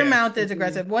 everything. Your mouth is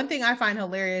aggressive. One thing I find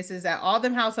hilarious is that all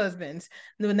them house husbands,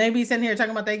 when they be sitting here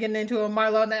talking about they getting into a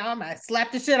Marlo, and I'm like,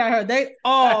 slap the shit out of her. They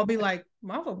all be like,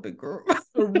 Marlo, big girl.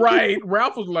 Right.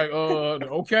 Ralph was like,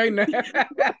 okay now.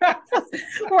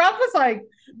 Ralph was like,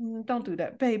 don't do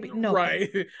that, baby. No. Right.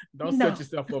 Don't set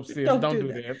yourself up, sis. Don't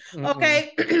do that.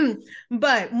 Okay.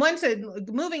 But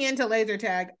moving into laser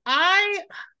tag,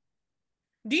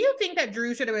 do you think that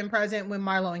Drew should have been present when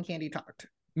Marlo and Kandi talked?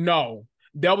 No.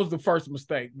 That was the first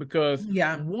mistake because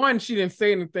one, she didn't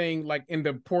say anything like in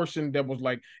the portion that was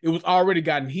like it was already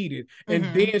gotten heated, and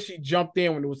then she jumped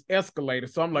in when it was escalated.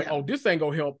 So I'm like, oh, this ain't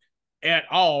gonna help at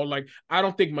all. Like, I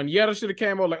don't think Manetta should have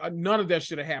came out. Like, none of that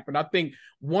should have happened. I think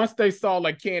once they saw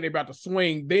like Kandi about to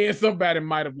swing, then somebody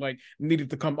might have like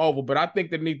needed to come over. But I think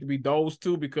there need to be those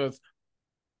two because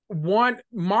one,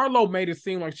 Marlo made it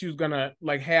seem like she was gonna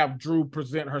like have Drew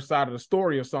present her side of the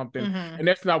story or something, and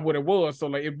that's not what it was. So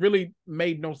like it really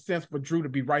made no sense for Drew to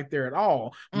be right there at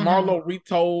all. Marlo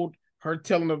retold her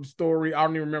telling of the story. I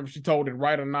don't even remember if she told it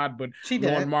right or not, but she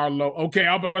did. Knowing Marlo, okay,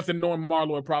 I was about to say knowing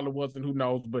Marlo, it probably wasn't. Who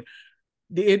knows? But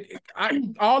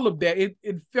all of that,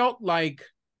 it felt like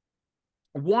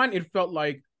one, it felt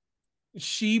like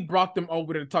she brought them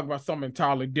over there to talk about something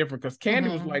entirely different because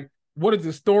Kandi was like, what is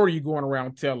the story you're going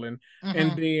around telling?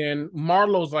 And then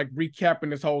Marlo's like recapping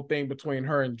this whole thing between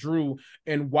her and Drew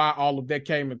and why all of that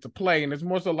came into play. And it's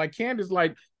more so like Candi's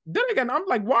like, then again, I'm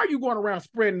like, why are you going around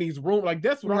spreading these rumors? Like,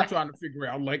 that's what I'm trying to figure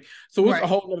out. Like, so it's a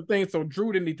whole other thing. So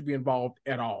Drew didn't need to be involved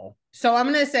at all. So I'm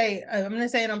gonna say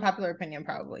an unpopular opinion,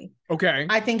 probably. Okay.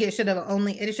 I think it should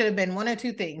have been one of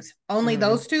two things. Only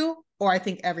those two, or I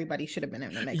think everybody should have been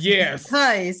in the mix. Yes.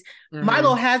 Because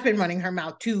Marlo has been running her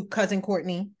mouth to cousin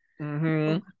Courtney.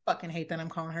 I fucking hate that I'm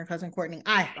calling her cousin Courtney.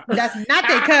 That's not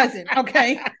their cousin,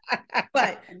 okay?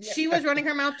 But she was running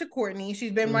her mouth to Courtney.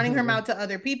 She's been running her mouth to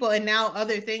other people, and now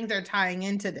other things are tying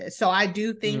into this. So I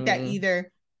do think that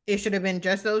either it should have been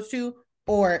just those two,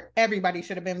 or everybody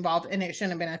should have been involved, and it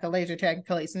shouldn't have been at the laser tag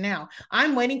place. Now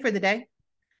I'm waiting for the day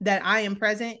that I am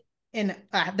present in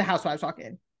the housewives walk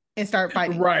in and start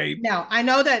fighting. Right. Now, I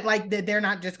know that like they're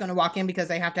not just going to walk in because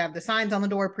they have to have the signs on the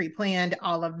door, pre-planned,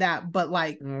 all of that. But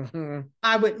like,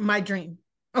 my dream.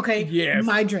 Okay. Yes.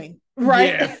 My dream. Right.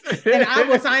 Yes. And I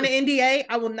will sign an NDA.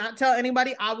 I will not tell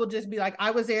anybody. I will just be like,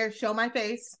 I was there, show my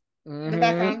face. In the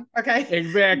background. Okay.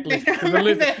 Exactly.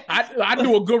 Listen, I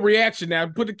do a good reaction now.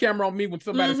 Put the camera on me when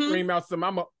somebody scream out something.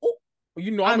 I'm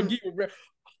gonna give you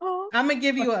I'm gonna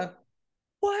give you a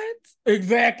what?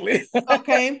 Exactly.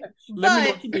 Okay. Let me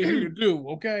know what you need me to do.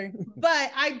 Okay.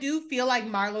 But I do feel like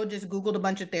Marlo just Googled a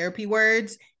bunch of therapy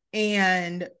words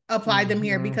and applied them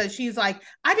here because she's like,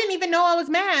 I didn't even know I was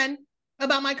mad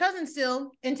about my cousin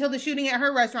still until the shooting at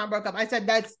her restaurant broke up. I said,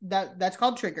 that's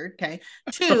called triggered. Okay.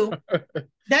 2,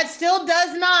 that still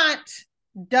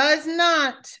does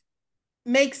not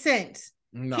make sense.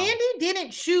 No. Kandi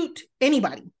didn't shoot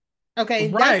anybody. Okay.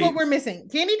 Right. That's what we're missing.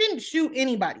 Kandi didn't shoot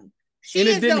anybody. And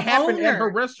it didn't happen at her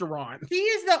restaurant. She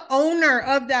is the owner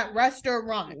of that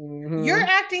restaurant. You're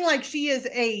acting like she is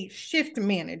a shift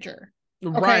manager.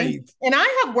 Okay? Right. And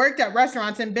I have worked at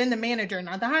restaurants and been the manager,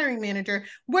 not the hiring manager,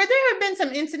 where there have been some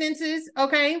incidences.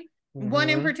 Okay. One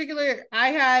in particular,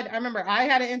 I remember I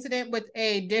had an incident with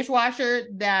a dishwasher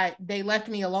that they left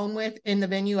me alone with in the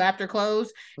venue after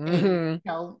close. And,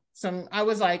 I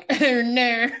was like,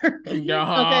 no.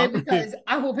 Okay, because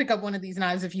I will pick up one of these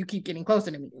knives if you keep getting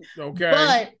closer to me.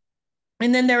 Okay.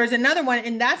 And then there was another one,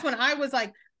 and that's when I was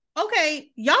like, okay,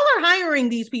 y'all are hiring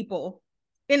these people.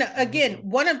 And again,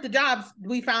 one of the jobs,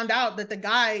 we found out that the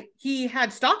guy, he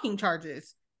had stalking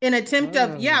charges. An attempt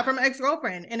of, from an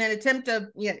ex-girlfriend, in an attempt of,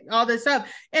 all this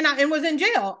stuff. And was in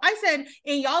jail. I said,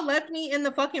 and y'all left me in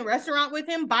the fucking restaurant with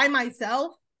him by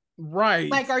myself? Right.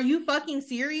 Like, are you fucking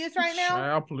serious right now?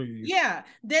 Child, please. Yeah.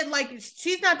 That, like,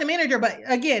 she's not the manager, but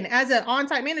again, as an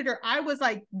on-site manager, I was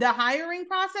like, the hiring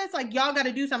process, like, y'all got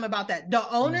to do something about that. The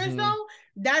owners, though,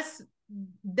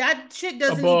 that shit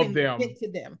doesn't above even them. Get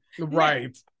to them.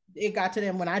 Right. It got to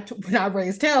them when I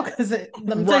raised hell, because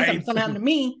let me tell you something happened to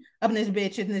me up in this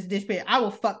bitch, in this dish pit. I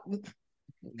will fuck.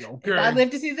 Okay. If I live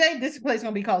to see today, this place is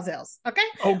gonna be called Zell's. Okay.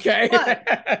 Okay.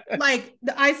 But like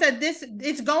I said,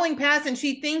 it's going past, and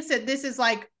she thinks that this is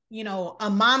like, a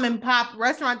mom and pop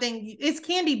restaurant thing. It's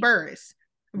Kandi Burruss,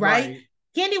 right?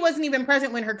 Kandi wasn't even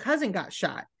present when her cousin got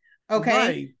shot. Okay.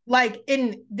 Right. Like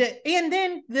and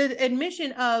then the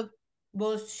admission of,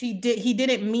 well, he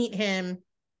didn't meet him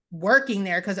working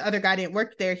there because the other guy didn't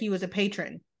work there. He was a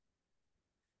patron.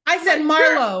 I said,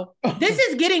 Marlo, this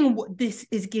is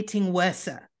getting worse.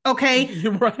 Okay.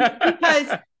 You're right. Because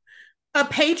a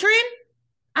patron,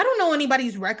 I don't know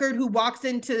anybody's record who walks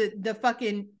into the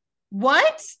fucking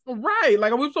what? Right.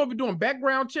 Like, are we supposed to be doing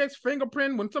background checks,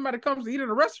 fingerprint when somebody comes to eat at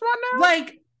a restaurant now?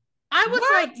 Like, I was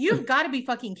like, you've got to be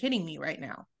fucking kidding me right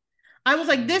now. I was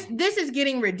like, this is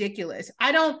getting ridiculous.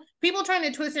 People trying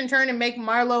to twist and turn and make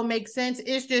Marlo make sense.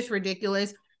 It's just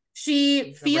ridiculous.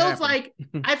 She feels like,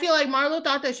 I feel like Marlo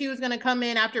thought that she was going to come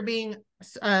in after being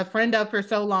a friend of for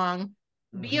so long,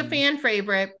 be a fan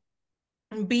favorite,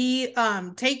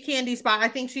 take Candy's spot. I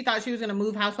think she thought she was going to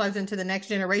move Housewives into the next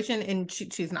generation, and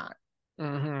she's not.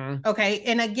 Okay.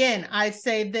 And again, I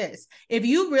say this, if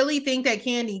you really think that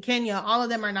Candy, Kenya, all of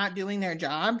them are not doing their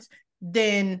jobs,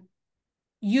 then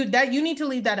you need to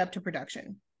leave that up to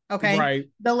production. Okay. Right.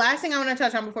 The last thing I want to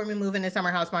touch on before we move into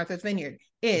Summer House Martha's Vineyard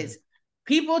is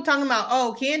people talking about,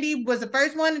 oh, Candy was the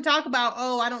first one to talk about,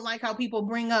 oh, I don't like how people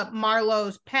bring up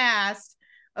Marlo's past.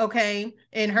 Okay.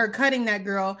 And her cutting that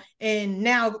girl. And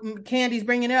now Candy's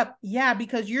bringing it up. Yeah,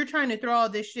 because you're trying to throw all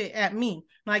this shit at me.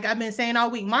 Like I've been saying all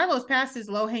week, Marlo's past is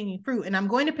low hanging fruit. And I'm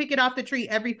going to pick it off the tree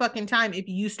every fucking time if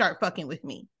you start fucking with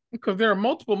me. Because there are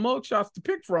multiple mugshots to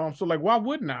pick from. So like, why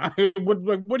wouldn't I?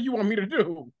 What do you want me to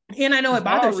do? And I know it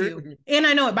bothers you. And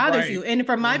I know it bothers you. And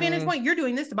from my vantage point, you're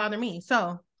doing this to bother me.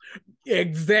 So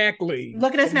exactly.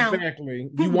 Look at us now. Exactly.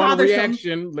 You want a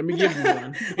reaction? Let me give you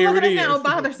one. Here Look it is. Now,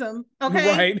 bothersome.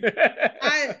 Okay.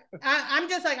 Right. I'm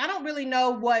just like, I don't really know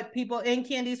what people in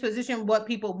Candy's position, what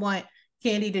people want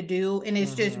Candy to do. And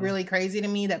it's just really crazy to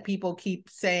me that people keep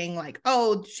saying like,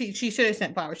 oh, she should have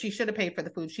sent flowers. She should have paid for the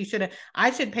food.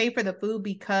 I should pay for the food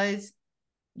because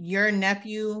your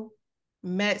nephew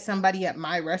met somebody at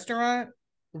my restaurant.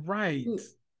 Right.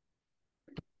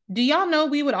 Do y'all know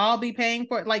we would all be paying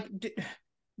for it? Like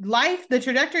life, the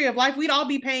trajectory of life, we'd all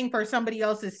be paying for somebody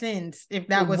else's sins if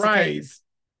that was the case.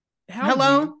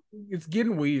 Hello? It's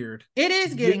getting weird. It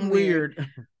is getting weird.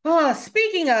 Oh,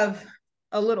 speaking of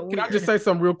a little weird. Can I just say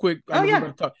something real quick?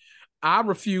 Yeah. I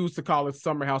refuse to call it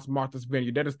Summer House Martha's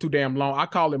Vineyard. That is too damn long. I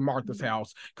call it Martha's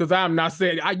House because I'm not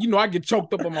saying. I get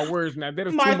choked up on my words now. That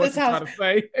is Martha's too much to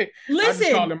try to say. Listen, I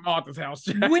just call it Martha's House.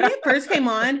 When it first came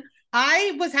on,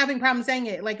 I was having problems saying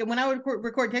it. Like when I would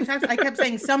record TikToks, I kept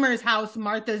saying Summer's House,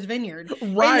 Martha's Vineyard.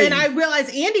 Right. And then I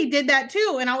realized Andy did that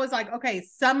too. And I was like, okay,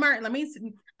 Summer, let me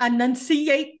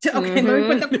enunciate. Okay, let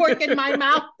me put the cork in my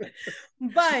mouth.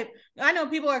 But I know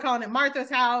people are calling it Martha's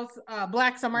House,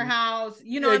 Black Summer House.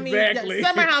 You know what I mean?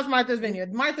 Summer House, Martha's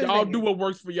Vineyard. Y'all do what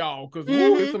works for y'all because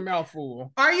it's a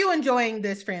mouthful. Are you enjoying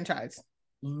this franchise?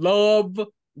 Love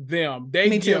them.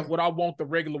 They give what I want the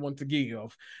regular one to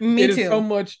give. Me too. Is so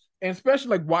much, and especially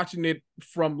like watching it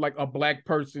from like a Black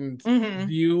person's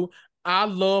view. I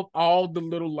love all the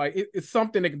little like it's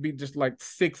something that can be just like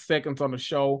 6 seconds on the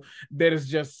show that is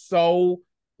just so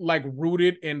like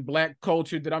rooted in Black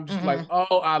culture that I'm just like,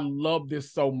 oh, I love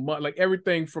this so much. Like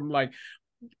everything from like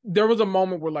there was a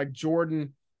moment where like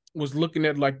Jordan was looking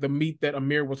at like the meat that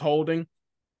Amir was holding,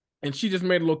 and she just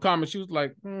made a little comment. She was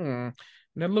like,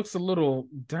 that looks a little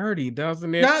dirty,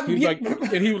 doesn't it?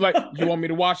 He was like, you want me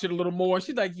to watch it a little more? And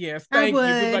she's like, yes, thank you.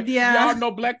 Like, y'all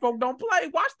know Black folk don't play.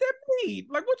 Watch that meat.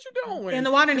 Like, what you doing? And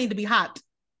the water need to be hot.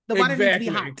 The water needs to be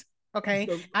hot. Okay.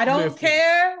 So, I don't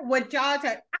care what y'all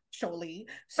actually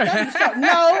studies show.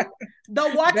 No,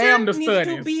 the water needs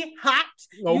to be hot.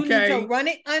 Okay. You need to run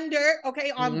it under,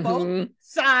 on both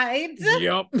sides.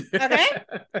 Yep. Okay.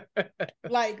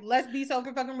 Like, let's be so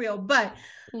fucking real. But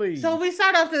please. So we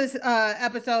start off this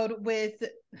episode with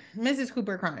Mrs.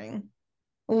 Cooper crying.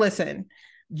 Listen,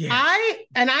 yes.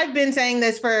 I've been saying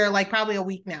this for like probably a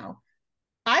week now.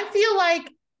 I feel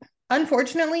like,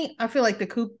 unfortunately, the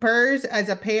Coopers as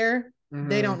a pair,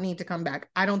 they don't need to come back.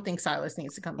 I don't think Silas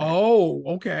needs to come back. Oh,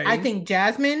 okay. I think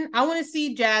Jasmine, I want to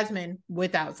see Jasmine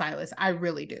without Silas. I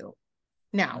really do.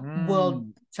 Now, will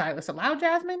Silas allow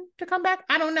Jasmine to come back?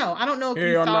 I don't know. I don't know if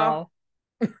you saw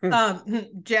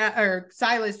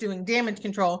Silas doing damage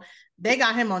control. They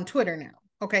got him on Twitter now.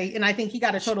 Okay. And I think he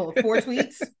got a total of 4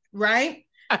 tweets, right?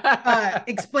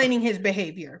 Explaining his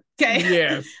behavior. Okay.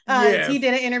 Yes. He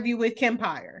did an interview with Kim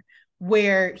Pyre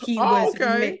where he was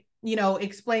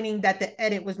explaining that the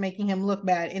edit was making him look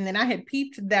bad. And then I had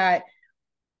peeped that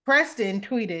Preston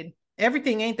tweeted,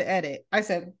 everything ain't the edit. I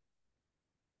said,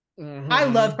 I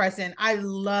love Preston. I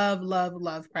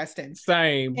love Preston.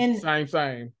 Same. I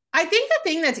think the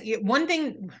thing that's one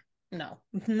thing, no,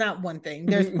 not one thing.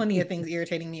 There's plenty of things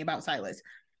irritating me about Silas.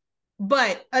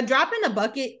 But a drop in the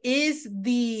bucket is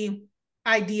the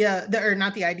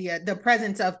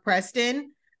presence of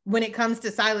Preston when it comes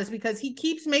to Silas, because he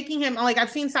keeps making him, like,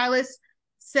 I've seen Silas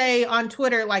say on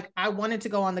Twitter, like, I wanted to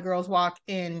go on the girls' walk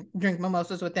and drink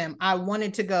mimosas with them. I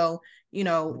wanted to go, you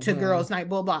know, to girls' night,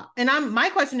 blah, blah. And my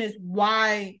question is,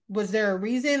 why was there a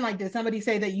reason? Like, did somebody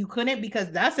say that you couldn't?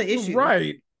 Because that's an issue.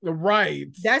 Right.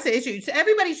 That's an issue. So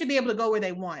everybody should be able to go where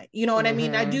they want. You know what I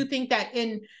mean? I do think that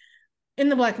in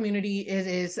the Black community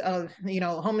is you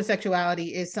know,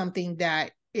 homosexuality is something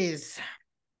that is,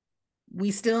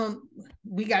 we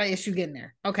got an issue getting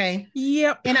there. Okay.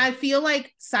 Yep. And I feel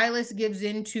like Silas gives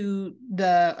into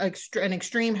an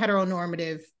extreme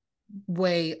heteronormative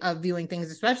way of viewing things,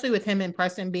 especially with him and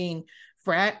Preston being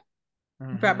frat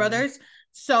brothers.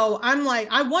 So I'm like,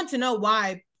 I want to know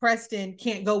why Preston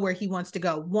can't go where he wants to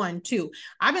go. 1, 2.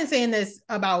 I've been saying this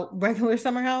about regular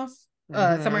Summer House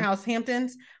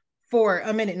Hamptons for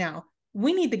a minute now.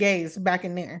 We need the gays back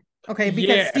in there. Okay.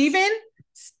 Because Steven,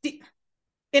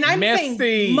 and I'm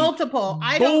saying multiple.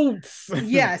 I don't.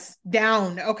 Yes,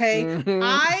 down. Okay.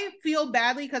 I feel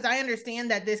badly because I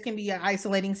understand that this can be an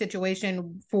isolating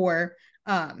situation for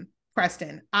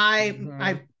Preston. I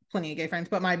have plenty of gay friends,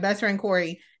 but my best friend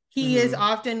Corey, he is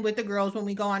often with the girls when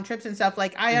we go on trips and stuff.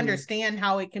 Like, I understand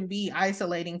how it can be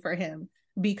isolating for him,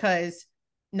 because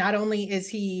not only is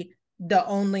he the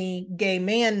only gay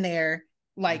man there,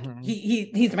 like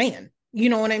he's a man. You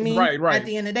know what I mean? Right. At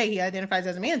the end of the day, he identifies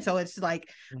as a man. So it's like,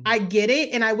 I get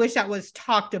it. And I wish that was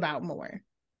talked about more.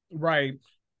 Right.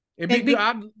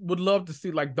 I would love to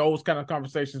see like those kind of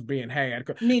conversations being had.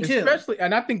 Me too. Especially,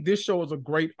 and I think this show is a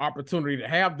great opportunity to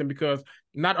have them, because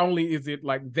not only is it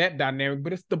like that dynamic,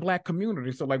 but it's the Black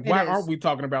community. So like, why aren't we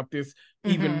talking about this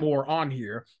even more on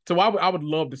here? So I would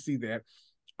love to see that.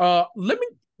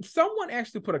 Someone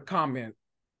actually put a comment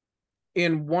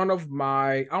in one of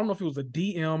my, I don't know if it was a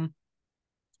DM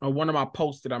or one of my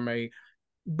posts that I made,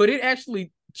 but it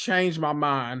actually changed my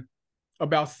mind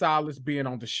about Silas being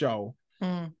on the show.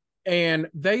 And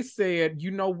they said,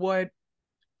 you know what?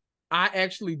 I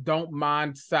actually don't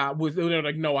mind Silas. They're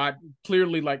like, no, I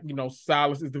clearly, like, you know,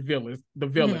 Silas is the villain.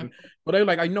 But they're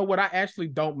like, you know what? I actually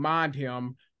don't mind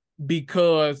him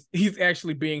because he's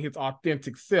actually being his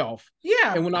authentic self.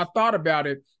 Yeah. And when I thought about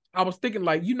it, I was thinking,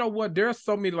 like, you know what? There are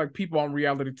so many like people on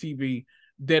reality TV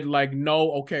that like,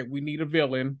 no, okay, we need a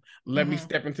villain. Let me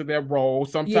step into that role.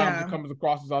 Sometimes it comes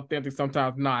across as authentic,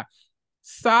 sometimes not.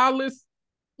 Silas,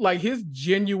 like, his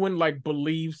genuine like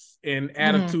beliefs and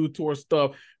attitude towards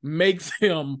stuff makes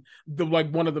him the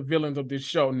like one of the villains of this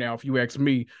show. Now, if you ask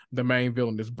me, the main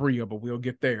villain is Bria, but we'll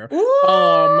get there.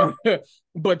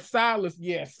 But Silas,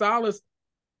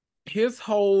 his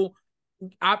whole,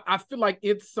 I feel like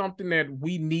it's something that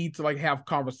we need to like have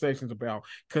conversations about,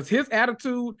 because his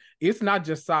attitude, it's not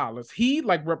just Silas. He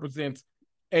like represents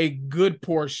a good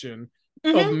portion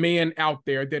of men out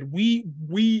there that we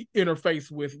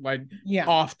interface with like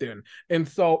often. And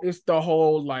so it's the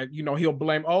whole like, you know, he'll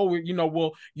blame,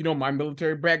 my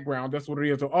military background, that's what it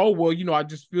is. Or, I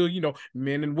just feel,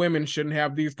 men and women shouldn't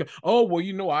have these.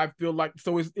 I feel like,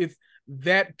 so it's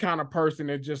that kind of person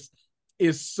that just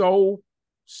is so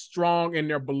strong in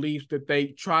their beliefs that they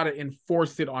try to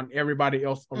enforce it on everybody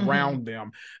else around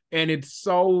them. And it's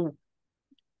so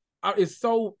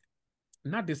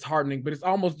not disheartening, but it's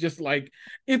almost just like,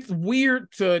 it's weird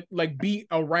to like be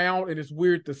around, and it's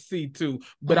weird to see too.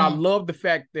 But I love the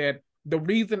fact that the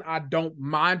reason I don't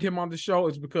mind him on the show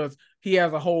is because he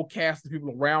has a whole cast of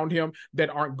people around him that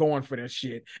aren't going for that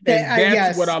shit. And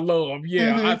that's what I love.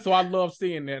 Yeah. So I love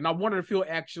seeing that. And I wonder if he'll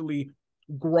actually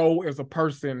grow as a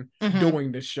person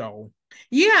doing this show.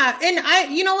 Yeah. And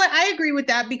I agree with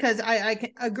that, because I can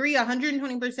agree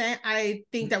 120%. I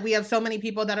think that we have so many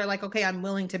people that are like, okay, I'm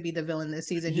willing to be the villain this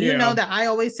season. You know that I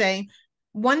always say,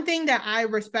 one thing that I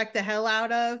respect the hell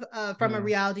out of from a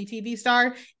reality TV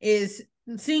star is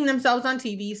seeing themselves on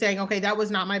TV saying, okay, that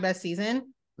was not my best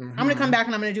season. I'm going to come back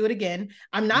and I'm going to do it again.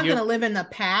 I'm not going to live in the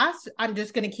past. I'm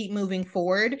just going to keep moving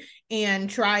forward and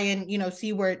try and,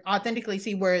 authentically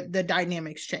see where the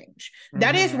dynamics change.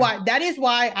 That is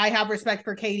why I have respect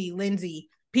for Katie, Lindsay,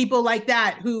 people like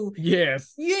that who, you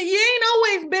ain't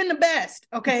always been the best.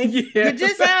 Okay. You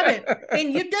just haven't.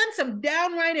 And you've done some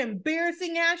downright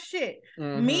embarrassing ass shit.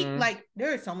 Me, like,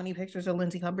 there are so many pictures of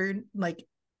Lindsay Hubbard. Like,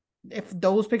 if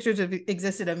those pictures have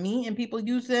existed of me and people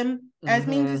use them as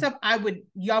memes and stuff,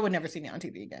 y'all would never see me on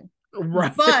TV again.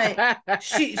 Right. But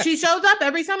she shows up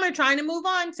every summer trying to move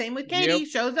on. Same with Katie,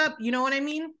 shows up, you know what I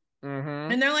mean?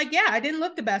 And they're like, yeah, I didn't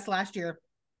look the best last year.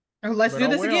 Or let's do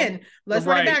this again. Let's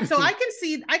run it back. So I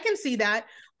can see that.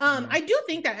 I do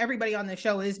think that everybody on the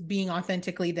show is being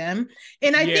authentically them.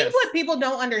 And I think what people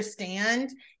don't understand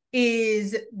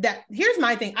is that, here's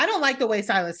my thing. I don't like the way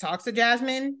Silas talks to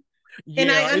Jasmine.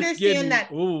 And I understand that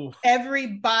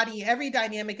every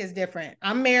dynamic is different.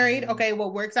 I'm married. Okay,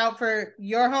 what works out for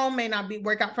your home may not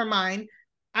work out for mine.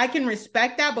 I can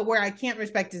respect that, but where I can't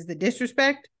respect is the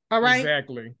disrespect. All right.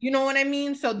 Exactly. You know what I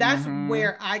mean? So that's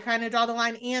where I kind of draw the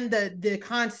line, and the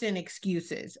constant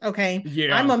excuses. Okay.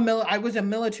 Yeah. I was a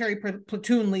military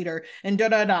platoon leader and da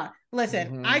da da.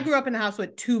 Listen, I grew up in a house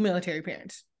with two military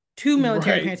parents.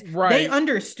 Parents. Right. They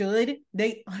understood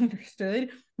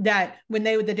that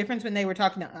the difference when they were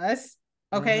talking to us,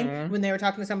 okay, when they were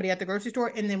talking to somebody at the grocery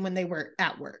store, and then when they were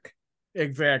at work.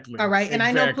 Exactly. All right. And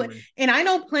I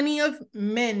know plenty of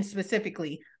men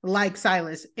specifically like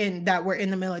Silas that were in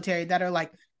the military that are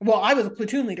like, well, I was a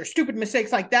platoon leader. Stupid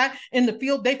mistakes like that in the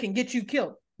field, they can get you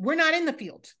killed. We're not in the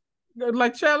field.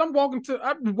 Like, child, I'm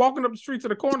walking up the street to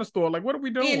the corner store. Like, what are we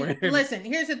doing? And listen,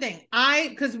 here's the thing.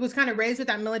 Because was kind of raised with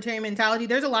that military mentality.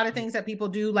 There's a lot of things that people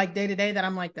do like day to day that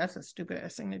I'm like, that's a stupid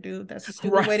ass thing to do. That's a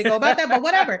stupid way to go about that. But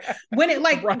whatever. When it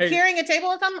carrying a table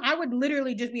or something, I would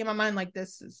literally just be in my mind like,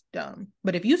 this is dumb.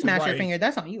 But if you smash your finger,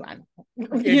 that's on you.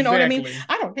 You know what I mean?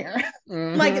 I don't care.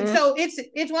 Like, so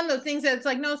it's one of those things that's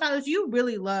like, no, Silas, you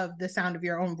really love the sound of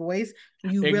your own voice.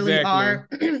 You really are.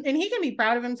 And he can be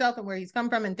proud of himself and where he's come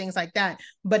from and things like that.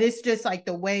 But it's just like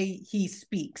the way he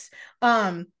speaks.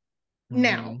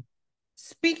 Now,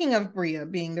 speaking of Bria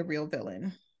being the real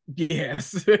villain.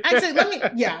 Yes. Actually,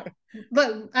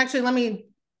 let me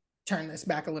turn this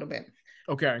back a little bit.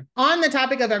 Okay. On the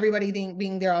topic of everybody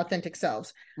being their authentic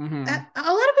selves. A lot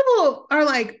of people are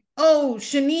like, oh,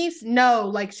 Shanice, no,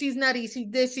 like she's nutty,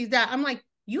 she's this, she's that. I'm like,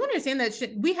 you understand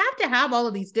that we have to have all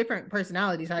of these different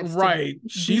personality types. Right.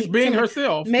 She's being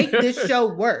herself. Make this show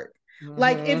work.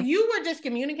 Like if you were just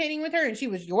communicating with her and she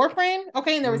was your friend,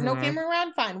 okay, and there was no camera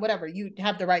around, fine, whatever. You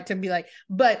have the right to be like,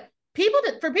 but for people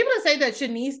to say that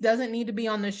Shanice doesn't need to be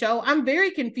on the show, I'm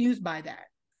very confused by that.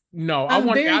 No,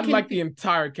 I'd like the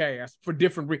entire cast for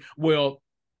different well,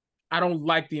 I don't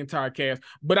like the entire cast,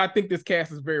 but I think this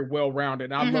cast is very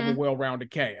well-rounded. I love a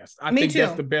well-rounded cast. I think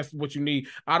that's the best what you need.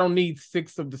 I don't need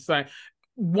 6 of the same.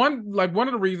 One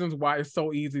of the reasons why it's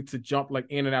so easy to jump like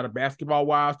in and out of basketball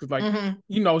wise, because like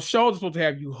shows are supposed to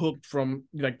have you hooked from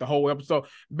like the whole episode.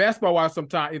 Basketball wise,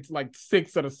 sometimes it's like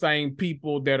 6 of the same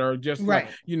people that are just like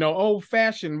old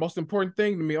fashioned, most important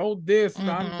thing to me. Oh, this and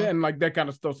that, and like that kind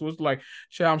of stuff. So it's like,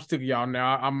 shit, I'm sick of y'all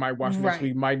now. I might watch next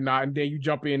week, might not, and then you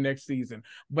jump in next season.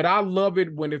 But I love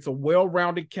it when it's a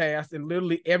well-rounded cast and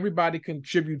literally everybody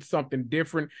contributes something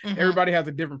different. Everybody has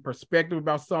a different perspective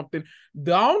about something.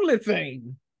 The only thing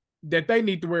that they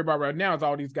need to worry about right now is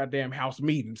all these goddamn house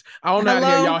meetings. I don't know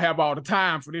how y'all have all the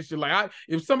time for this shit. Like,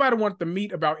 if somebody wants to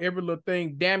meet about every little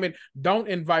thing, damn it, don't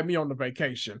invite me on the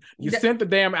vacation. You sent the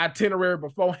damn itinerary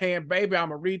beforehand, baby. I'm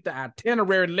gonna read the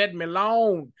itinerary. Let me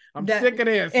alone. I'm sick of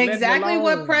this. Exactly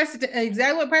what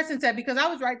Preston said, because I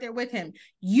was right there with him.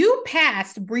 You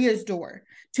passed Bria's door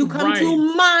to come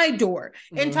to my door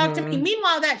and talk to me.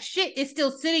 Meanwhile, that shit is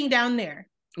still sitting down there.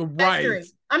 Right.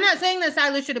 I'm not saying that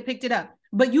Silas should have picked it up,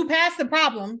 but you passed the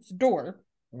problem's door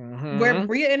where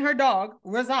Bria and her dog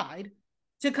reside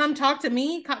to come talk to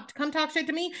me, come talk shit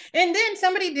to me. And then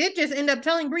somebody did just end up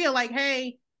telling Bria like,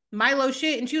 hey, Milo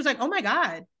shit. And she was like, oh my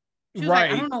God. She was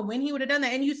like, I don't know when he would have done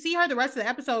that. And you see her the rest of the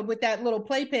episode with that little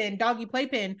doggy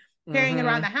playpen, carrying it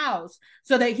around the house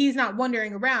so that he's not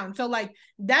wandering around. So like,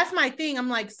 that's my thing. I'm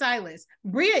like, Silas,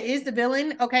 Bria is the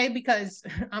villain. Okay. Because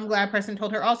I'm glad Preston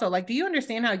told her also, like, do you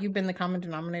understand how you've been the common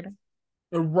denominator?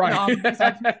 Right. Because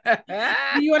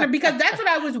that's what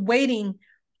I was waiting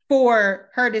for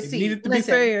her to see. It needed to be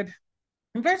said.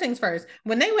 First things first,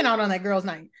 when they went out on that girls'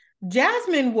 night,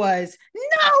 Jasmine was,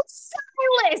 no,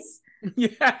 Silas.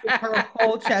 Yeah. With her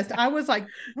whole chest. I was like, I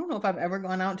don't know if I've ever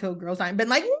gone out to a girls' night and been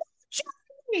like,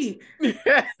 no, you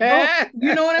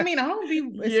know what I mean? I don't be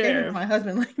escaping with my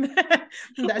husband like that.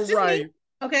 That's just me.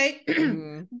 Okay.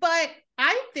 But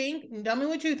I think, tell me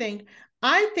what you think.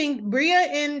 I think Bria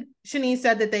and Shanice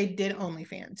said that they did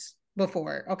OnlyFans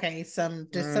before. Okay. Some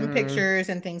pictures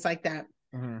and things like that.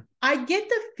 I get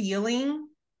the feeling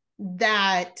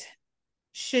that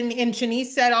Shanice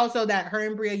said also that her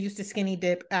and Bria used to skinny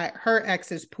dip at her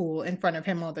ex's pool in front of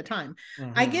him all the time.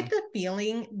 I get the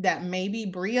feeling that maybe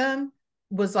Bria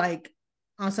was like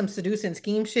on some seduce and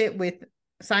scheme shit with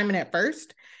Simon at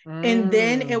first. And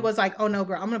then it was like, oh no,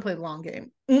 girl, I'm going to play the long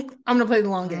game. I'm going to play the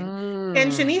long game.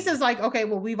 And Shanice is like, okay,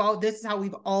 well, this is how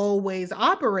we've always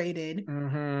operated.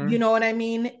 You know what I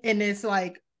mean? And it's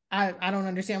like, I don't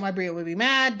understand why Bria would be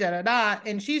mad, da, da, da.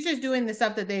 And she's just doing the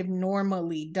stuff that they've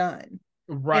normally done.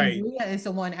 And Right. Bria is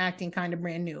the one acting kind of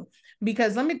brand new.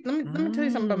 Because let me tell you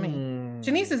something about me.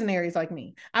 Shanice is an Aries like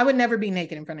me. I would never be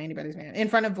naked in front of anybody's man, in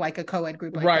front of like a co-ed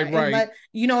group like that. Right.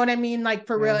 You know what I mean? Like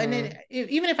for real. And then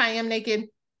even if I am naked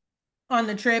on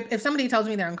the trip, if somebody tells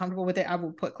me they're uncomfortable with it, I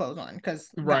will put clothes on because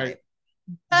right.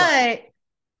 But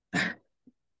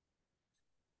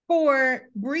for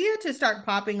Bria to start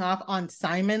popping off on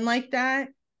Simon like that,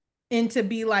 and to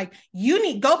be like, you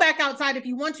need go back outside if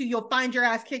you want to, you'll find your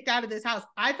ass kicked out of this house.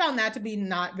 I found that to be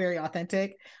not very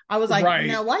authentic. I was like,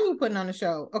 now why are you putting on a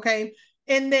show? Okay.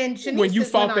 And then Shanice, when you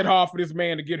fought that hard for this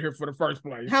man to get here for the first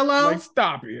place. Hello? Like,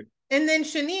 stop it. And then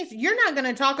Shanice, you're not going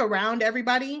to talk around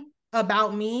everybody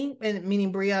about me, and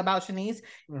meaning Bria about Shanice,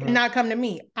 and not come to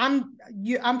me. I'm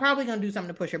probably going to do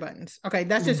something to push your buttons. Okay.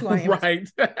 That's just who I am. Right.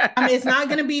 I mean, it's not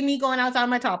going to be me going outside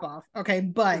my top off. Okay.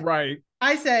 But right.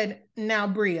 I said, now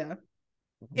Bria.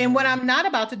 And what I'm not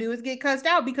about to do is get cussed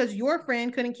out because your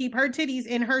friend couldn't keep her titties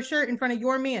in her shirt in front of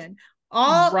your man.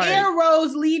 All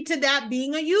arrows lead to that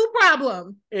being a you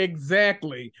problem.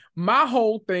 Exactly. My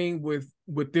whole thing with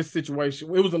this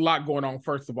situation, it was a lot going on.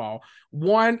 First of all,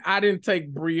 one, I didn't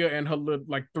take Bria and her little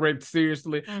like threat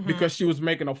seriously because she was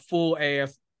making a full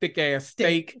ass thick ass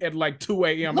steak at like 2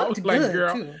 a.m. I was like,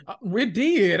 girl, we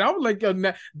did. I was like,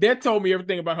 that told me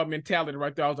everything about her mentality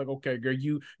right there. I was like, okay, girl,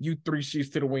 you 3 sheets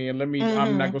to the wind. Let me,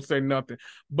 I'm not gonna say nothing.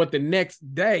 But the next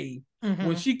day,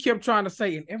 when she kept trying to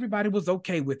say, and everybody was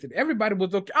okay with it, everybody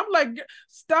was okay. I'm like,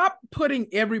 stop putting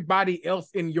everybody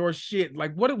else in your shit.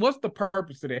 Like, what's the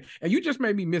purpose of that? And you just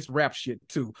made me miss rap shit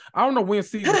too. I don't know when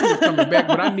season 2 is coming back,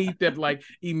 but I need that like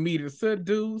immediate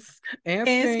seduce and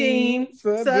scheme,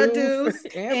 seduce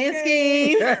and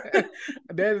scheme.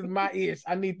 That is my ish.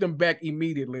 I need them back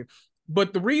immediately.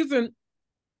 But the reason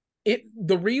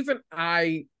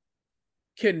I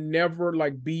can never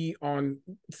like be on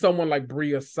someone like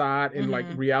Bria's side in like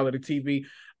reality TV.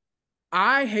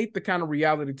 I hate the kind of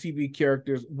reality TV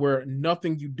characters where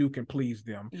nothing you do can please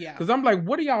them. Yeah. Because I'm like,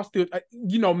 what are y'all still,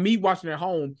 me watching at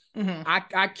home,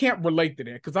 I can't relate to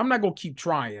that because I'm not going to keep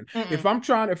trying. If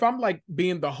I'm like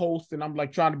being the host and I'm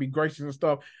like trying to be gracious and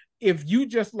stuff, if you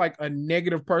just like a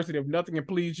negative person, if nothing can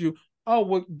please you, oh,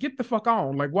 well, get the fuck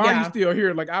on. Like, why are you still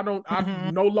here? Like, I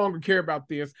no longer care about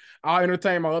this. I'll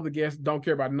entertain my other guests. Don't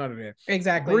care about none of that.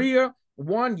 Exactly. Bria,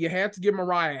 one, you had to get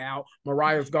Mariah out.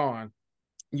 Mariah's gone.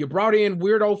 You brought in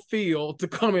weirdo Phil to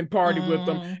come and party with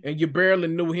them, and you barely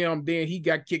knew him. Then he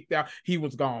got kicked out. He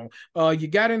was gone. You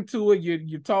got into it.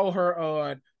 You told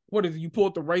her, what is it? You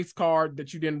pulled the race card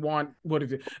that you didn't want. What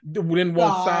is it? We didn't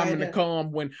want Simon to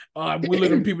come when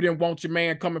little people didn't want your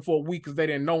man coming for a week because they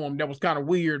didn't know him. That was kind of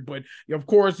weird. But of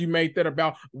course, you made that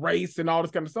about race and all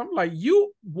this kind of stuff. Like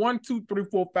you, 1, 2, 3,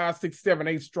 4, 5, 6, 7,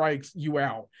 8 strikes you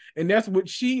out, and that's what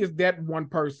she is. That one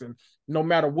person. No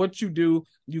matter what you do,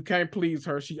 you can't please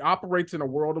her. She operates in a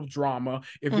world of drama.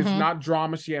 If it's not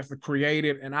drama, she has to create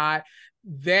it. And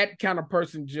that kind of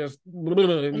person just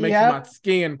makes my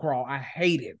skin crawl. I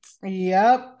hate it.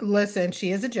 Yep. Listen,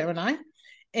 she is a Gemini,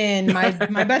 and my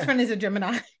best friend is a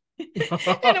Gemini. And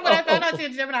when I found out she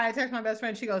was a Gemini, I texted my best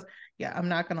friend. She goes, "Yeah, I'm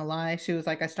not gonna lie." She was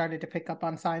like, "I started to pick up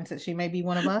on signs that she may be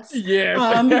one of us."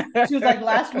 Yes. She was like,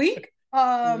 "Last week."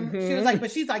 She was like,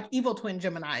 but she's like evil twin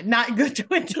Gemini, not good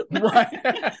twin Gemini. Right.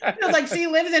 She was like, she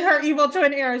lives in her evil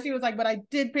twin era. She was like, but I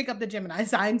did pick up the Gemini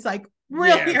signs like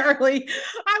really early.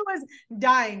 I was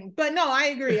dying. But no, I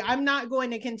agree. I'm not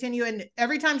going to continue. And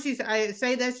every time I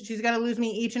say this, she's gonna lose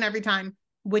me each and every time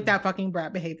with that fucking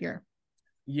brat behavior.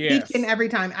 Yes. Each and every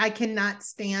time. I cannot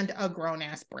stand a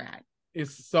grown-ass brat.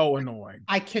 It's so annoying.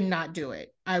 I cannot do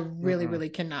it. I really, really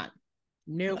cannot.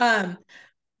 Nope.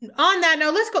 On that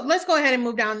note, let's go ahead and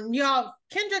move down. Y'all,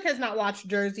 Kendrick has not watched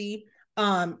Jersey.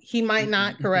 He might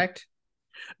not, correct?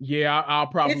 Yeah, I'll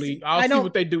see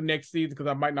what they do next season because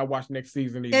I might not watch next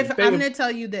season either. I'm going to tell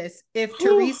you this. If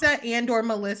Teresa and or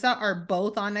Melissa are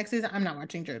both on next season, I'm not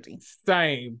watching Jersey.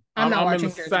 Same. I'm in the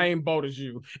same boat as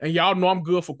you. And y'all know I'm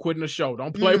good for quitting the show.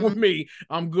 Don't play with me.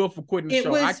 I'm good for quitting the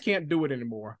show. I can't do it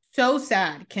anymore. So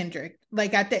sad, Kendrick.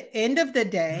 Like at the end of the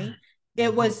day,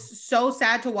 it was so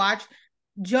sad to watch.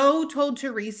 Joe told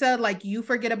Teresa, like, you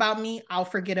forget about me, I'll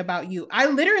forget about you. I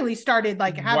literally started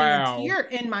like having a tear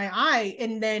in my eye.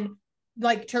 And then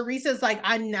like Teresa's like,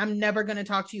 I'm never going to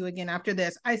talk to you again after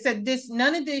this. I said,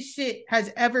 none of this shit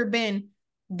has ever been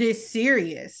this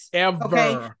serious. Ever.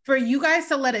 Okay. For you guys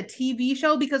to let a TV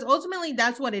show, because ultimately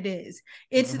that's what it is.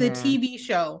 It's the TV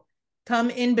show.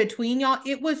 Come in between y'all.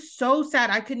 It was so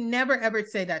sad. I could never ever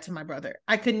say that to my brother.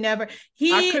 I could never.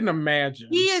 I couldn't imagine.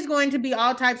 He is going to be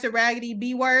all types of raggedy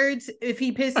B words if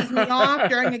he pisses me off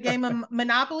during a game of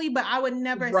Monopoly, but I would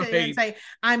never sit there and say,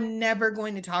 I'm never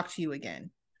going to talk to you again.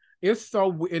 It's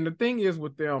so, and the thing is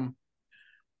with them,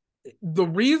 the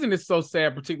reason it's so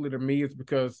sad, particularly to me, is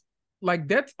because like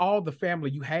that's all the family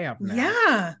you have now.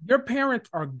 Yeah. Your parents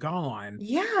are gone.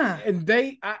 Yeah. And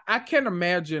I can't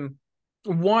imagine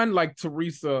one like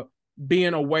Teresa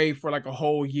being away for like a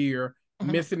whole year,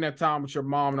 missing that time with your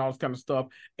mom and all this kind of stuff.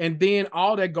 And then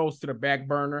all that goes to the back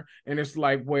burner. And it's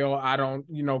like, well, I don't,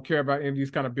 care about any of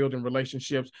these kind of building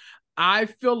relationships. I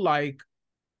feel like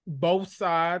both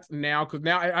sides now, because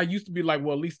now I used to be like,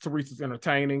 well, at least Teresa's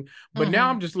entertaining. But now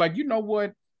I'm just like, you know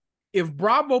what? If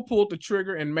Bravo pulled the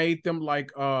trigger and made them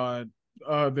like the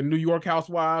New York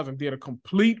Housewives and did a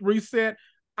complete reset,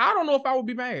 I don't know if I would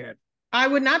be mad. I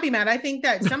would not be mad. I think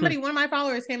that one of my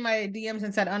followers came to my DMs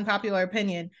and said, unpopular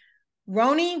opinion.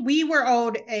 Roni, we were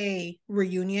owed a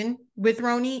reunion with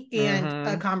Roni and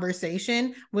a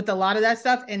conversation with a lot of that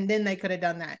stuff. And then they could have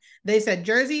done that. They said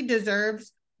Jersey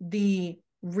deserves the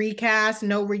recast,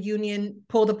 no reunion,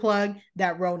 pull the plug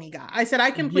that Roni got. I said,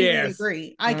 I completely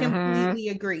agree. I completely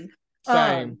agree.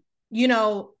 Same.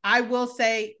 I will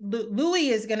say Louis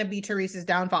is going to be Teresa's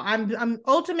downfall. I'm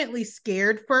ultimately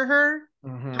scared for her.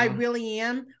 I really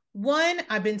am. One,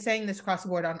 I've been saying this across the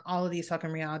board on all of these fucking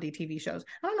reality TV shows.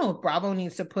 I don't know if Bravo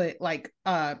needs to put like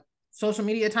social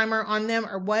media timer on them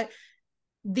or what.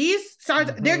 These stars,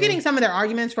 they're getting some of their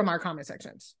arguments from our comment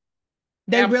sections.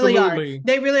 They really are.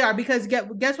 They really are, because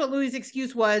guess what Louis'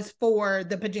 excuse was for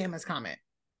the pajamas comment?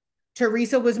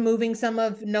 Teresa was moving some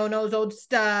of Nono's old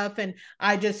stuff, and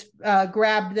I just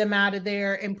grabbed them out of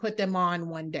there and put them on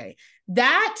one day.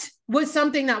 That was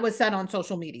something that was said on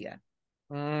social media.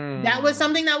 That was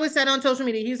something that was said on social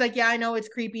media. He's like, yeah, I know it's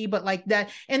creepy, but like that.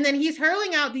 And then he's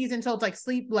hurling out these insults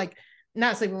like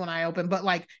not sleeping when I open, but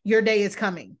like your day is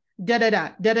coming. Da-da-da,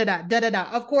 da-da-da,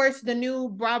 da-da-da. Of course, the new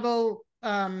Bravo,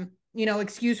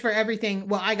 excuse for everything.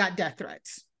 Well, I got death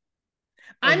threats.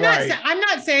 I'm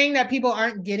not saying that people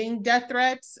aren't getting death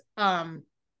threats. I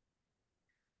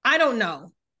don't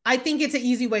know. I think it's an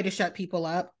easy way to shut people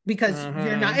up because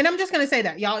you're not, and I'm just going to say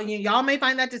that y'all may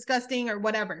find that disgusting or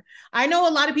whatever. I know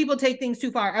a lot of people take things too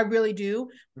far. I really do.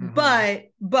 But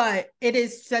it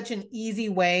is such an easy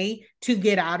way to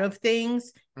get out of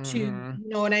things you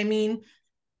know what I mean?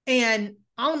 And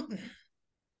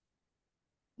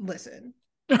listen,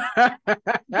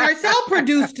 Garcelle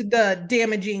produced the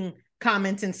damaging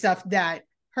comments and stuff that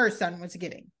her son was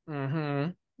getting.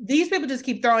 These people just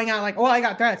keep throwing out like, oh, I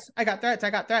got threats.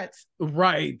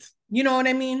 Right. You know what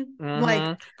I mean?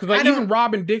 Like, because even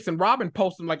Robin Dixon, Robin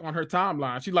posted like on her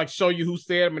timeline. She like show you who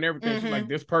said them and everything. She's like,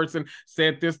 this person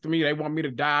said this to me. They want me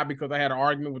to die because I had an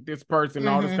argument with this person and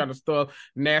all this kind of stuff.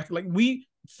 Nasty. Like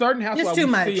certain housewives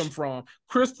we see them from.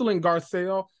 Crystal and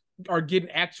Garcelle are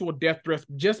getting actual death threats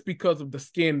just because of the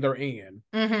skin they're in.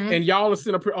 And y'all are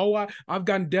sitting up here, oh, I've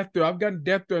gotten death threat.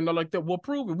 And they're like that. Well,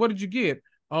 prove it. What did you get?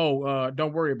 Oh,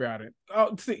 don't worry about it.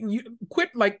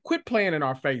 Quit playing in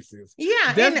our faces.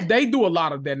 Yeah, they do a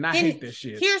lot of that, and I hate this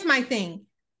shit. Here's my thing.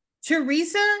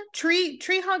 Teresa, tree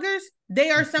huggers, they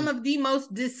are some of the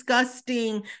most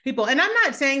disgusting people. And I'm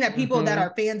not saying that people that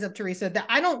are fans of Teresa, that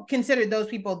I don't consider those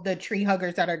people the tree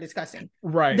huggers that are disgusting.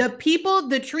 Right.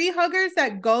 The tree huggers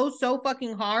that go so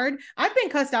fucking hard. I've been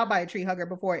cussed out by a tree hugger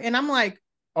before, and I'm like,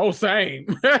 oh, same.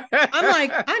 I'm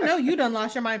like, I know you done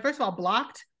lost your mind. First of all,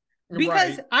 blocked.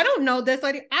 Because I don't know this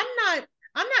lady. I'm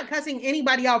not cussing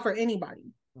anybody out for anybody.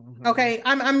 Okay.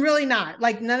 I'm really not.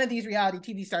 Like, none of these reality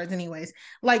TV stars anyways.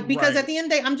 Like, because at the end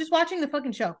of the day, I'm just watching the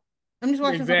fucking show. I'm just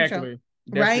watching the fucking show.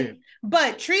 That's right. It.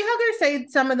 But tree huggers say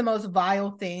some of the most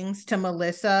vile things to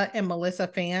Melissa and Melissa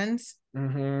fans.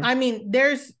 I mean,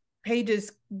 there's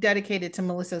pages dedicated to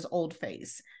Melissa's old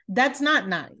face. That's not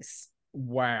nice.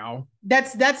 Wow.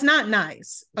 That's not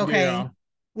nice. Okay. Yeah.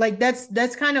 Like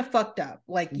that's kind of fucked up.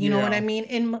 Like, you know what I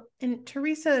mean? And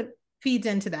Teresa feeds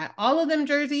into that. All of them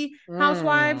Jersey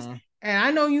housewives. And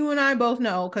I know you and I both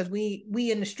know, because we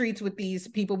in the streets with these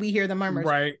people, we hear the murmurs.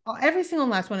 Right. Oh, every single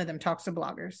last one of them talks to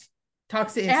bloggers,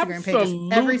 talks to Instagram pages.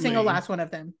 Every single last one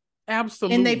of them.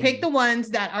 Absolutely. And they pick the ones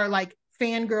that are like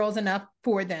fangirls enough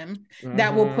for them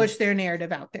that will push their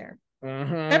narrative out there.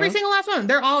 Every single last one.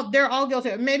 They're all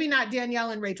guilty. Maybe not Danielle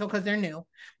and Rachel because they're new,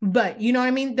 but you know what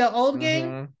I mean? The old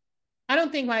gang. I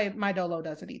don't think my Dolo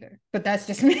does it either, but that's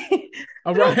just me.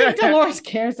 I don't think Dolores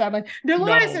cares that much.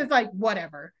 Dolores is like,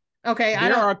 whatever. Okay.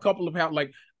 There are a couple of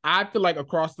I feel like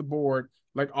across the board,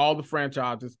 like all the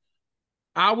franchises,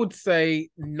 I would say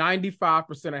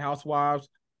 95% of housewives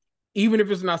even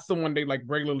if it's not someone they like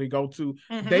regularly go to,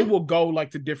 they will go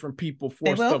like to different people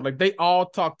for stuff. Like they all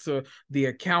talk to the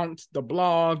accounts, the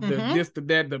blog, the this, the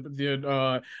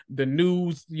that, the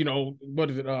news, you know, what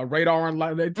is it, Radar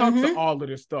Online. They talk to all of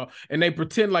this stuff and they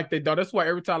pretend like they don't. That's why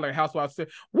every time like Housewives say,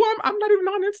 well, I'm not even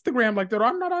on Instagram like that, or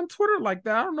I'm not on Twitter like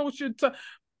that. I don't know what you're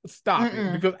stop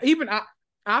it. Because even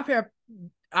I've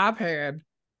had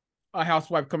a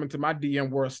housewife come into my DM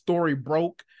where a story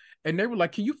broke and they were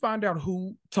like, can you find out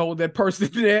who told that person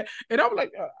that? And I'm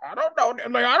like, I don't know.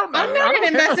 Like, I don't know. I'm not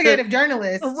an investigative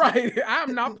journalist. Right.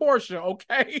 I'm not Portia,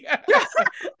 okay?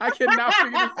 I cannot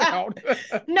figure this out.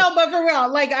 No, but for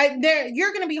real, like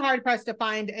you're going to be hard pressed to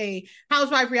find a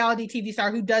housewife reality TV star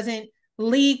who doesn't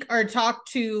leak or talk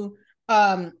to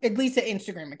at least an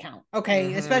Instagram account,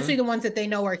 okay? Especially the ones that they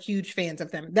know are huge fans of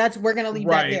them. We're gonna leave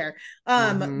that there.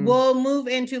 We'll move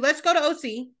into, let's go to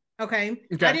OC. Okay.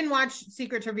 I didn't watch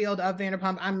Secrets Revealed of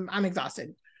Vanderpump. I'm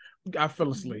exhausted. I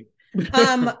fell asleep.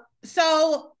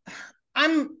 So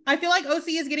I feel like OC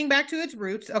is getting back to its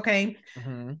roots. Okay.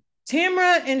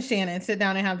 Tamra and Shannon sit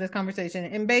down and have this conversation.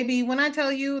 And baby, when I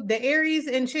tell you the Aries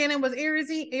and Shannon was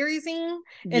Ariesing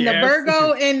and the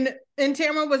Virgo and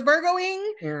Tamra was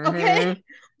Virgoing, okay?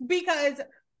 Because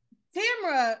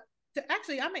Tamra,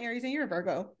 actually, I'm an Aries and you're a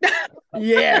Virgo.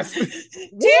 Yes.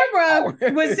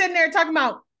 Tamra was sitting there talking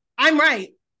about, I'm right.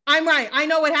 I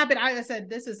know what happened. I said,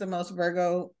 this is the most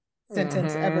Virgo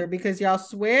sentence ever because y'all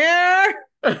swear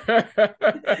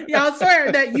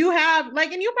that you have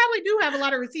like, and you probably do have a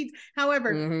lot of receipts.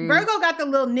 However, Virgo got the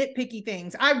little nitpicky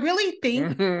things. I really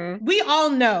think we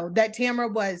all know that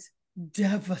Tamra was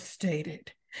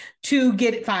devastated to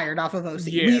get fired off of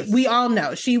OC. We all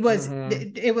know she was,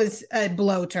 it was a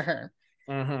blow to her.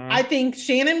 I think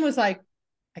Shannon was like,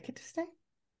 I get to stay.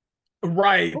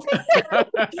 Right.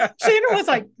 Shannon was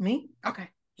like, me? Okay.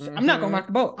 I'm not gonna rock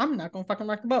the boat. I'm not gonna fucking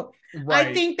rock the boat. Right.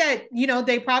 I think that, you know,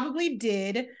 they probably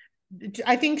did.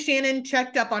 I think Shannon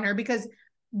checked up on her because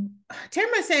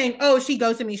Tamara's saying, oh, she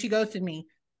ghosted me.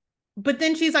 But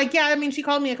then she's like, yeah, I mean, she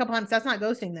called me a couple times. That's not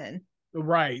ghosting then.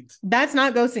 Right. That's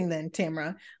not ghosting then,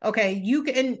 Tamara. Okay.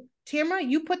 Tamara,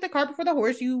 you put the cart before the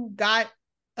horse. You got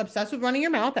obsessed with running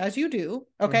your mouth as you do.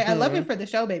 Okay. I love you for the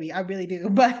show, baby. I really do.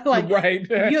 But like,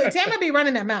 Tamara be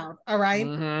running that mouth. All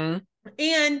right.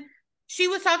 And she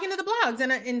was talking to the blogs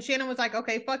and Shannon was like,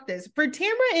 okay, fuck this. For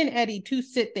Tamara and Eddie to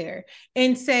sit there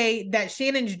and say that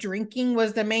Shannon's drinking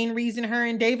was the main reason her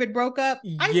and David broke up.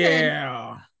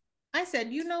 I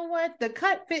said, you know what? The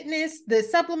cut fitness, the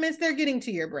supplements they're getting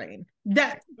to your brain.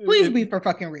 Please be for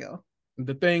fucking real.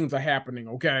 The things are happening,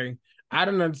 okay? I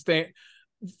don't understand.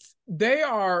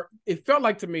 It felt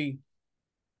like to me,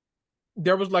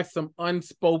 there was like some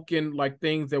unspoken like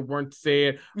things that weren't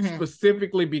said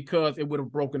specifically because it would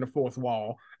have broken the fourth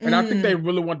wall. And I think they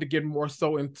really wanted to get more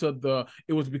so into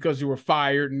it was because you were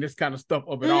fired and this kind of stuff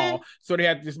of it all. So they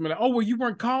had to just be like, oh, well, you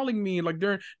weren't calling me like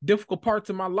during difficult parts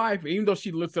of my life. Even though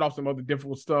she listed off some other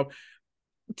difficult stuff,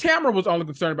 Tamara was only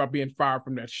concerned about being fired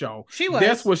from that show. She was.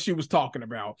 That's what she was talking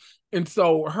about. And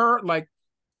so her, like,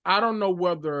 I don't know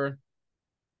whether,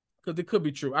 because it could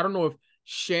be true. I don't know if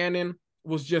Shannon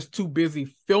was just too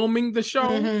busy filming the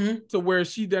show to where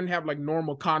she doesn't have like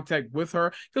normal contact with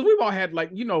her. Because we've all had like,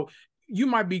 you know, you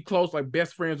might be close, like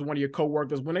best friends with one of your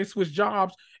coworkers. When they switch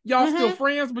jobs, y'all still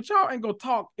friends, but y'all ain't gonna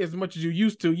talk as much as you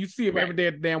used to. You see them every day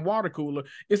at the damn water cooler.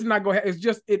 It's not gonna. It's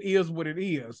just it is what it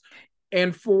is.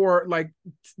 And for like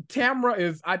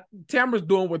Tamara's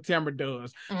doing what Tamara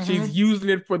does. She's using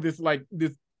it for this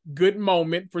good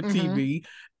moment for TV.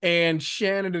 And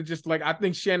Shannon is just like, I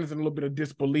think Shannon's in a little bit of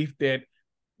disbelief that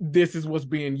this is what's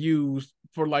being used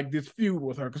for like this feud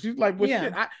with her. Cause she's like, well,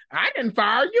 shit, I didn't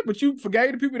fire you, but you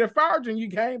forgave the people that fired you and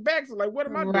you came back. So like, what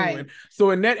am I doing?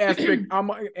 So in that aspect,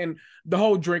 and the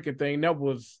whole drinking thing, that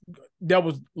was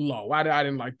low. I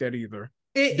didn't like that either.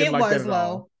 It was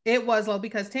low. It was low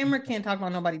because Tamara can't talk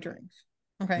about nobody drinks.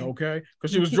 Okay.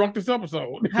 Because she was drunk this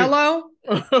episode. Hello?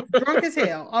 Drunk as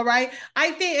hell. All right. I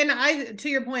think, and to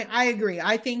your point, I agree.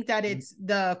 I think that it's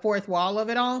the fourth wall of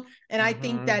it all. And I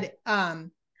think that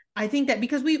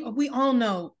because we all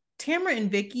know Tamara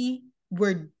and Vicky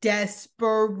were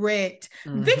desperate.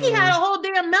 Vicky had a whole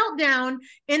damn meltdown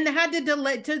and had to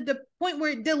delay to the point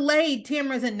where it delayed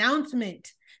Tamara's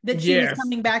announcement that she was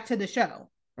coming back to the show.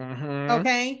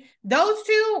 Okay, those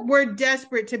two were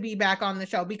desperate to be back on the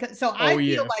show because I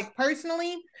feel like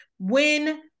personally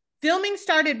when filming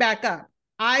started back up,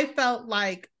 I felt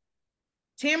like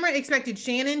Tamara expected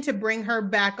Shannon to bring her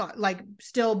back on, like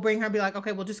still bring her, be like,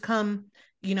 okay, we'll just come,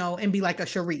 you know, and be like a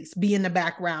Charisse, be in the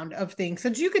background of things, so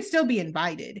you could still be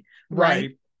invited,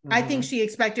 right? I think she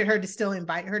expected her to still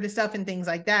invite her to stuff and things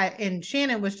like that. And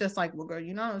Shannon was just like, well, girl,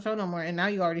 you know, I don't show no more. And now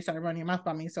you already started running your mouth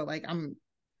about me. So like, I'm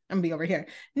gonna be over here.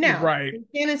 Now,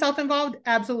 Shannon self-involved?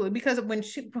 Absolutely. Because when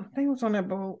she was on that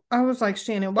boat, I was like,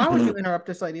 Shannon, why would you interrupt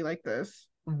this lady like this?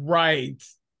 Right.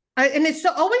 And it's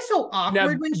always so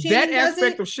awkward when Shannon that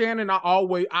aspect of Shannon,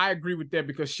 I agree with that,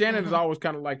 because Shannon is always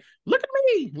kind of like, look at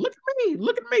me, look at me,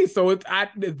 look at me. So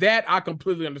I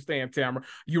completely understand, Tamara.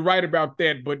 You're right about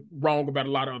that, but wrong about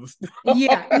a lot of other stuff.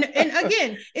 Yeah, and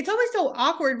again, it's always so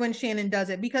awkward when Shannon does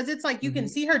it, because it's like you can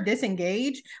see her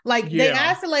disengage. Like they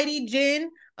asked the lady Jen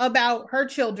about her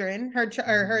children,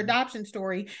 her adoption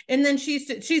story, and then she's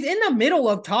in the middle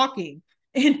of talking,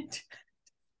 and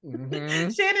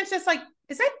Shannon's just like,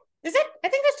 is it? I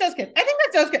think that's Jessica. I think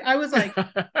that's Jessica. I was like,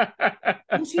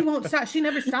 and she won't stop. She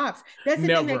never stops. That's the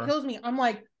thing that kills me. I'm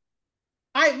like,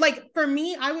 for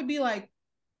me, I would be like,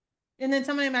 and then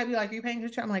somebody might be like, are you paying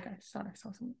attention? I'm like, I saw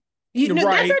something. That's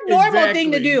a normal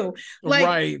thing to do.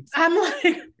 Like, I'm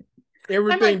like,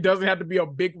 everything doesn't have to be a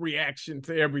big reaction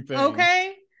to everything.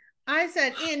 Okay. I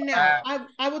said, and now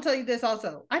I will tell you this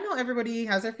also. I know everybody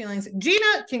has their feelings.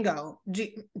 Gina can go. I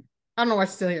don't know why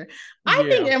she's still here. I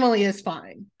think Emily is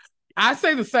fine. I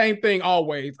say the same thing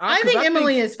always. I think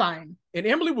Emily is fine. And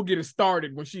Emily will get it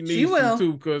started when she needs to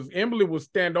too, because Emily will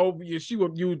stand over you. She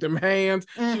will use them hands.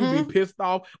 She will be pissed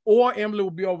off. Or Emily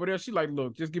will be over there. She like,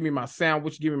 look, just give me my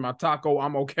sandwich, give me my taco.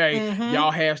 I'm okay.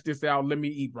 Y'all hash this out. Let me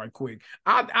eat right quick.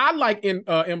 I like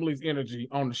Emily's energy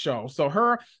on the show. So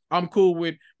her, I'm cool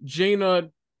with. Gina,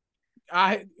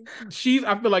 I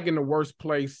feel like in the worst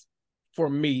place for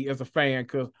me as a fan,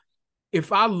 because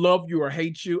if I love you or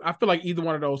hate you, I feel like either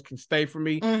one of those can stay for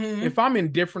me. If I'm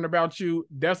indifferent about you,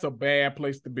 that's a bad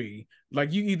place to be.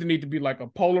 Like, you either need to be like a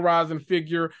polarizing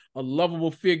figure, a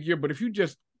lovable figure, but if you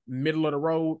just middle of the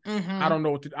road, I don't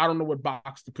know what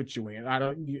box to put you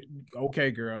in.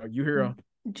 Okay, girl, you hear?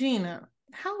 Gina,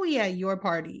 how we at your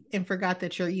party and forgot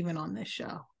that you're even on this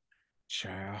show?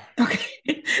 Child.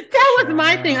 Okay, that was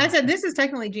my thing. I said this is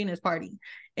technically Gina's party,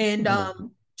 and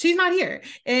she's not here,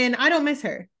 and I don't miss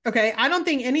her. Okay, I don't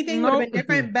think anything would have been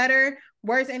different, better,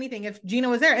 worse, anything if Gina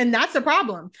was there, and that's the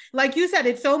problem. Like you said,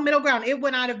 it's so middle ground. It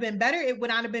would not have been better. It would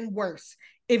not have been worse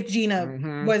if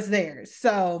Gina was there.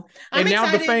 So I'm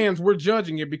excited. Now the fans, we're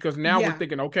judging it, because now we're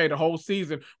thinking, okay, the whole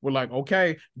season, we're like,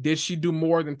 okay, did she do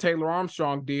more than Taylor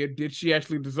Armstrong did? Did she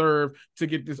actually deserve to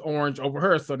get this orange over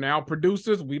her? So now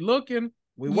producers, we looking.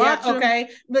 We watching. Okay.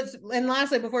 And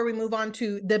lastly, before we move on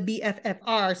to the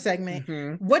BFFR segment,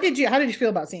 how did you feel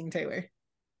about seeing Taylor?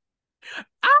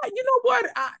 You know what?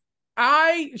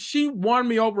 She won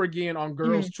me over again on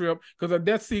Girls Trip, because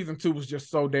that season 2 was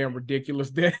just so damn ridiculous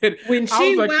that when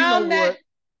she wound that,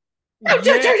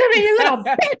 you little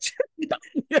bitch.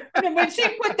 When she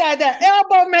put that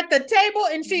elbow at the table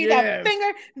and she that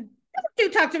finger. Don't you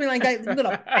talk to me like that,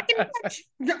 little bitch.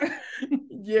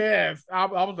 Yes, I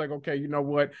was like, okay, you know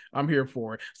what? I'm here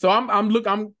for it. So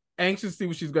I'm anxious to see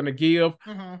what she's gonna give.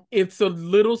 It's a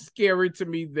little scary to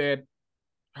me that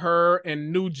her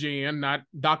and new Jen, not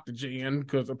Dr. Jen,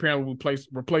 because apparently we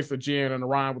replaced a Jen and a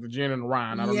Ryan with a Jen and a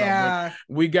Ryan. I don't know.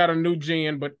 But we got a new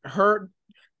Jen, but her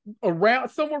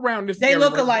somewhere around this. They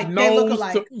look alike.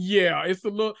 It's a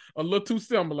little too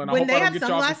similar. And when they have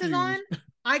sunglasses on,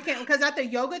 I can't, because at the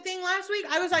yoga thing last week,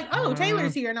 I was like, oh,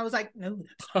 Taylor's here. And I was like, no.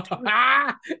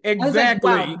 Exactly.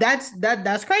 Like, wow,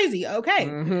 that's crazy. Okay.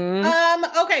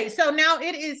 Okay. So now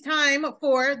it is time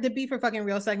for the Be For Fucking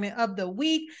Real segment of the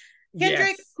week.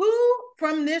 Kendrick, who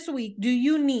from this week do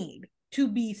you need to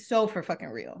be so for fucking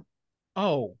real?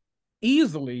 Oh,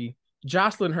 easily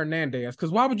Jocelyn Hernandez,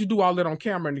 because why would you do all that on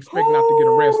camera and expect not to get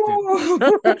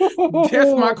arrested?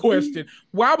 That's my question.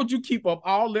 Why would you keep up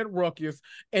all that ruckus?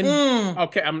 And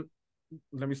okay,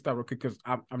 let me stop real quick, because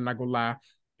I'm not gonna lie.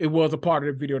 It was a part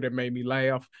of the video that made me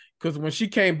laugh, because when she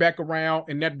came back around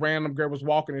and that random girl was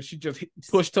walking and she just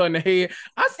pushed her in the head,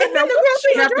 I said, now what does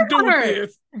she have to do with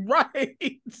this? Right.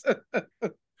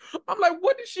 I'm like,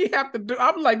 what did she have to do?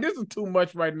 I'm like, this is too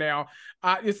much right now.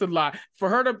 It's a lot. For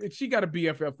her she got a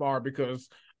BFFR, because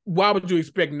why would you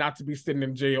expect not to be sitting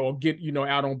in jail or get,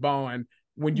 out on bond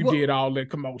when you did all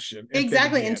that commotion?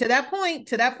 Exactly. And to that point,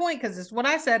 because it's what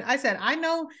I said, I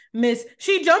know Miss,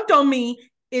 she jumped on me,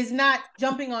 is not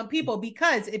jumping on people,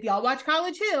 because if y'all watch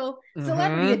College Hill,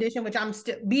 Celebrity Edition, which I'm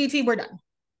still, BET, we're done.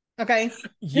 Okay.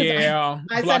 Yeah.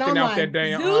 I said online, out that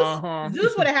day.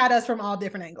 Zeus would have had us from all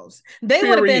different angles. They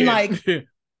would have been like, actually,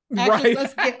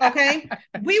 right.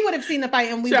 We would have seen the fight,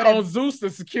 and we would on Zeus, the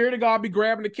security guard be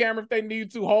grabbing the camera if they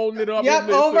need to, holding it up. Yep,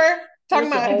 over talking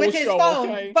about with his phone.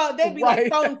 Okay? But they'd be like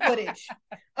phone footage.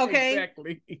 Okay.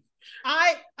 Exactly.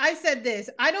 I said this.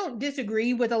 I don't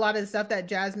disagree with a lot of the stuff that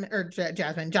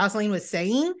Jocelyn was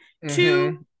saying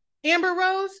to Amber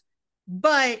Rose,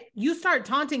 but you start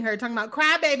taunting her, talking about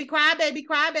cry baby, cry baby,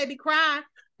 cry baby, cry,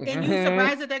 and you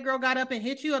surprised that girl got up and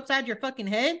hit you upside your fucking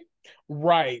head,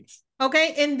 right?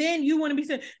 Okay, and then you want to be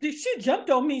saying, she jumped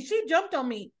on me. She jumped on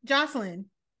me. Jocelyn,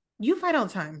 you fight all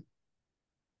the time.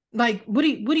 Like, what are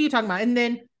you talking about? And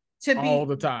then all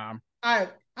the time.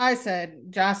 I said,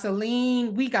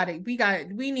 Jocelyn, we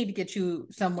need to get you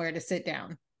somewhere to sit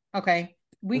down. Okay.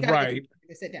 We got to get you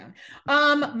to sit down.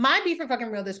 My beef for fucking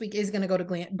real this week is gonna go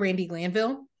to Brandy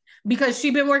Glanville because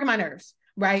she's been working my nerves,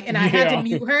 right? And I had to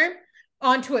mute her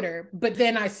on Twitter, but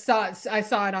then I saw it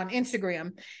on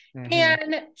Instagram.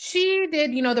 And she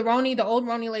did, the old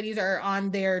Roni ladies are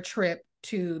on their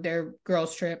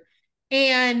girls trip.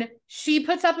 And she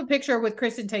puts up a picture with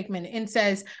Kristen Takeman and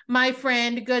says, my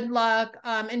friend, good luck.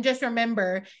 And just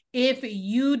remember,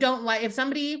 if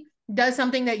somebody does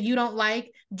something that you don't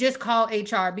like, just call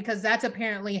HR, because that's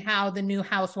apparently how the new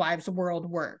housewives world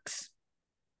works.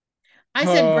 I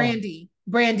said,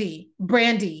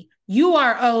 Brandy, you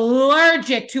are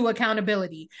allergic to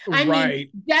accountability. I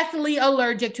mean, deathly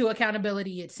allergic to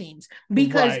accountability, it seems,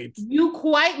 because you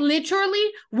quite literally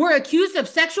were accused of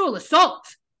sexual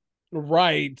assault.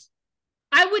 Right.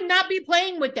 I would not be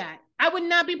playing with that. I would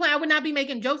not be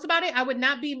making jokes about it. I would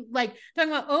not be like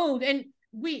talking about, and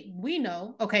we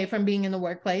know, okay, from being in the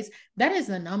workplace, that is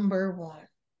the number one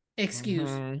excuse.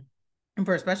 And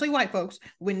for especially white folks,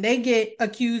 when they get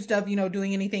accused of,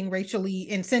 doing anything racially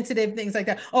insensitive, things like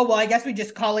that. Oh, well, I guess we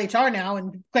just call HR now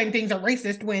and claim things are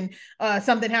racist when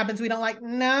something happens we don't like.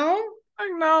 No.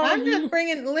 I'm just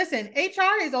listen,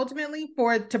 HR is ultimately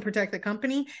to protect the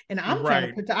company, and I'm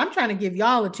trying to give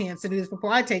y'all a chance to do this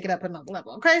before I take it up another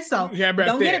level. Okay, so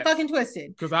don't get it fucking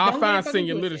twisted. Because I'll find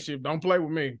senior leadership. Don't play with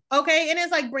me. Okay, and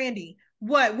it's like, Brandy,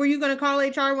 what were you going to call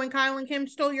HR when Kyle and Kim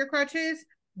stole your crutches?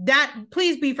 That,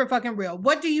 please be for fucking real.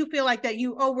 What do you feel like that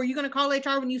were you going to call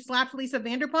HR when you slapped Lisa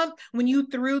Vanderpump, when you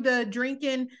threw the drink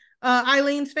in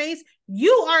Eileen's face?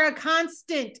 You are a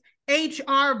constant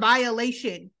HR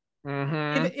violation.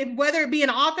 If whether it be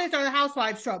an office or the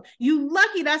housewives trope, you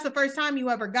lucky that's the first time you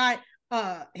ever got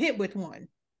hit with one.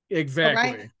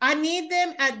 Exactly. Right? I need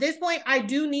them at this point. I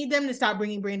do need them to stop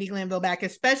bringing Brandy Glanville back,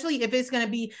 especially if it's going to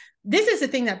be. This is the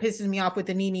thing that pisses me off with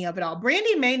the Nene of it all.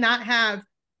 Brandy may not have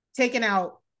taken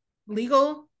out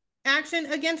legal action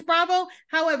against Bravo.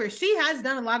 However, she has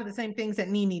done a lot of the same things that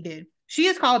Nene did. She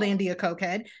has called Andy a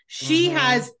cokehead. She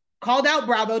has called out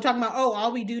Bravo, talking about,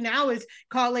 all we do now is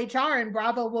call HR and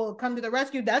Bravo will come to the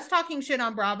rescue. That's talking shit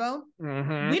on Bravo.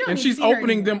 And she's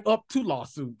opening them up to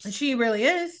lawsuits. She really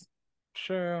is.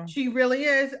 Sure. She really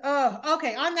is. Oh,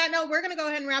 okay. On that note, we're going to go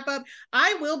ahead and wrap up.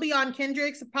 I will be on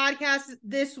Kendrick's podcast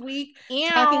this week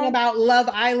talking about Love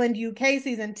Island UK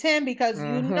season 10 because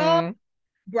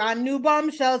brand new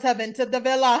bombshells have entered the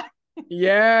villa.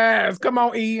 Yes. Come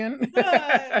on, Ian.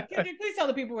 Kendrick, please tell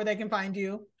the people where they can find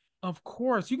you. Of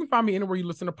course. You can find me anywhere you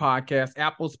listen to podcasts,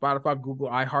 Apple, Spotify, Google,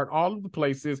 iHeart, all of the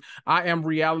places. I am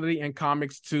Reality and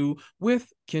Comics 2 with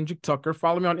Kendrick Tucker.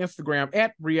 Follow me on Instagram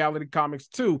at Reality Comics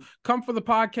 2. Come for the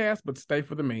podcast, but stay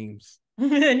for the memes.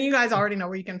 And you guys already know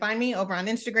where you can find me, over on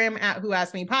Instagram at Who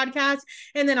Asked Me Podcast,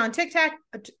 and then on TikTok.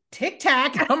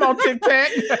 I'm on TikTok.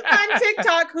 On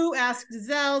TikTok, Who Asked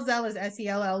Zell. Zell is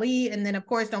SELLE. And then, of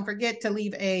course, don't forget to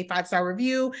leave a 5-star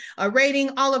review, a rating,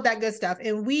 all of that good stuff.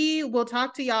 And we will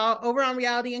talk to y'all over on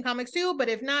Reality and Comics too. But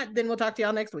if not, then we'll talk to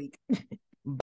y'all next week.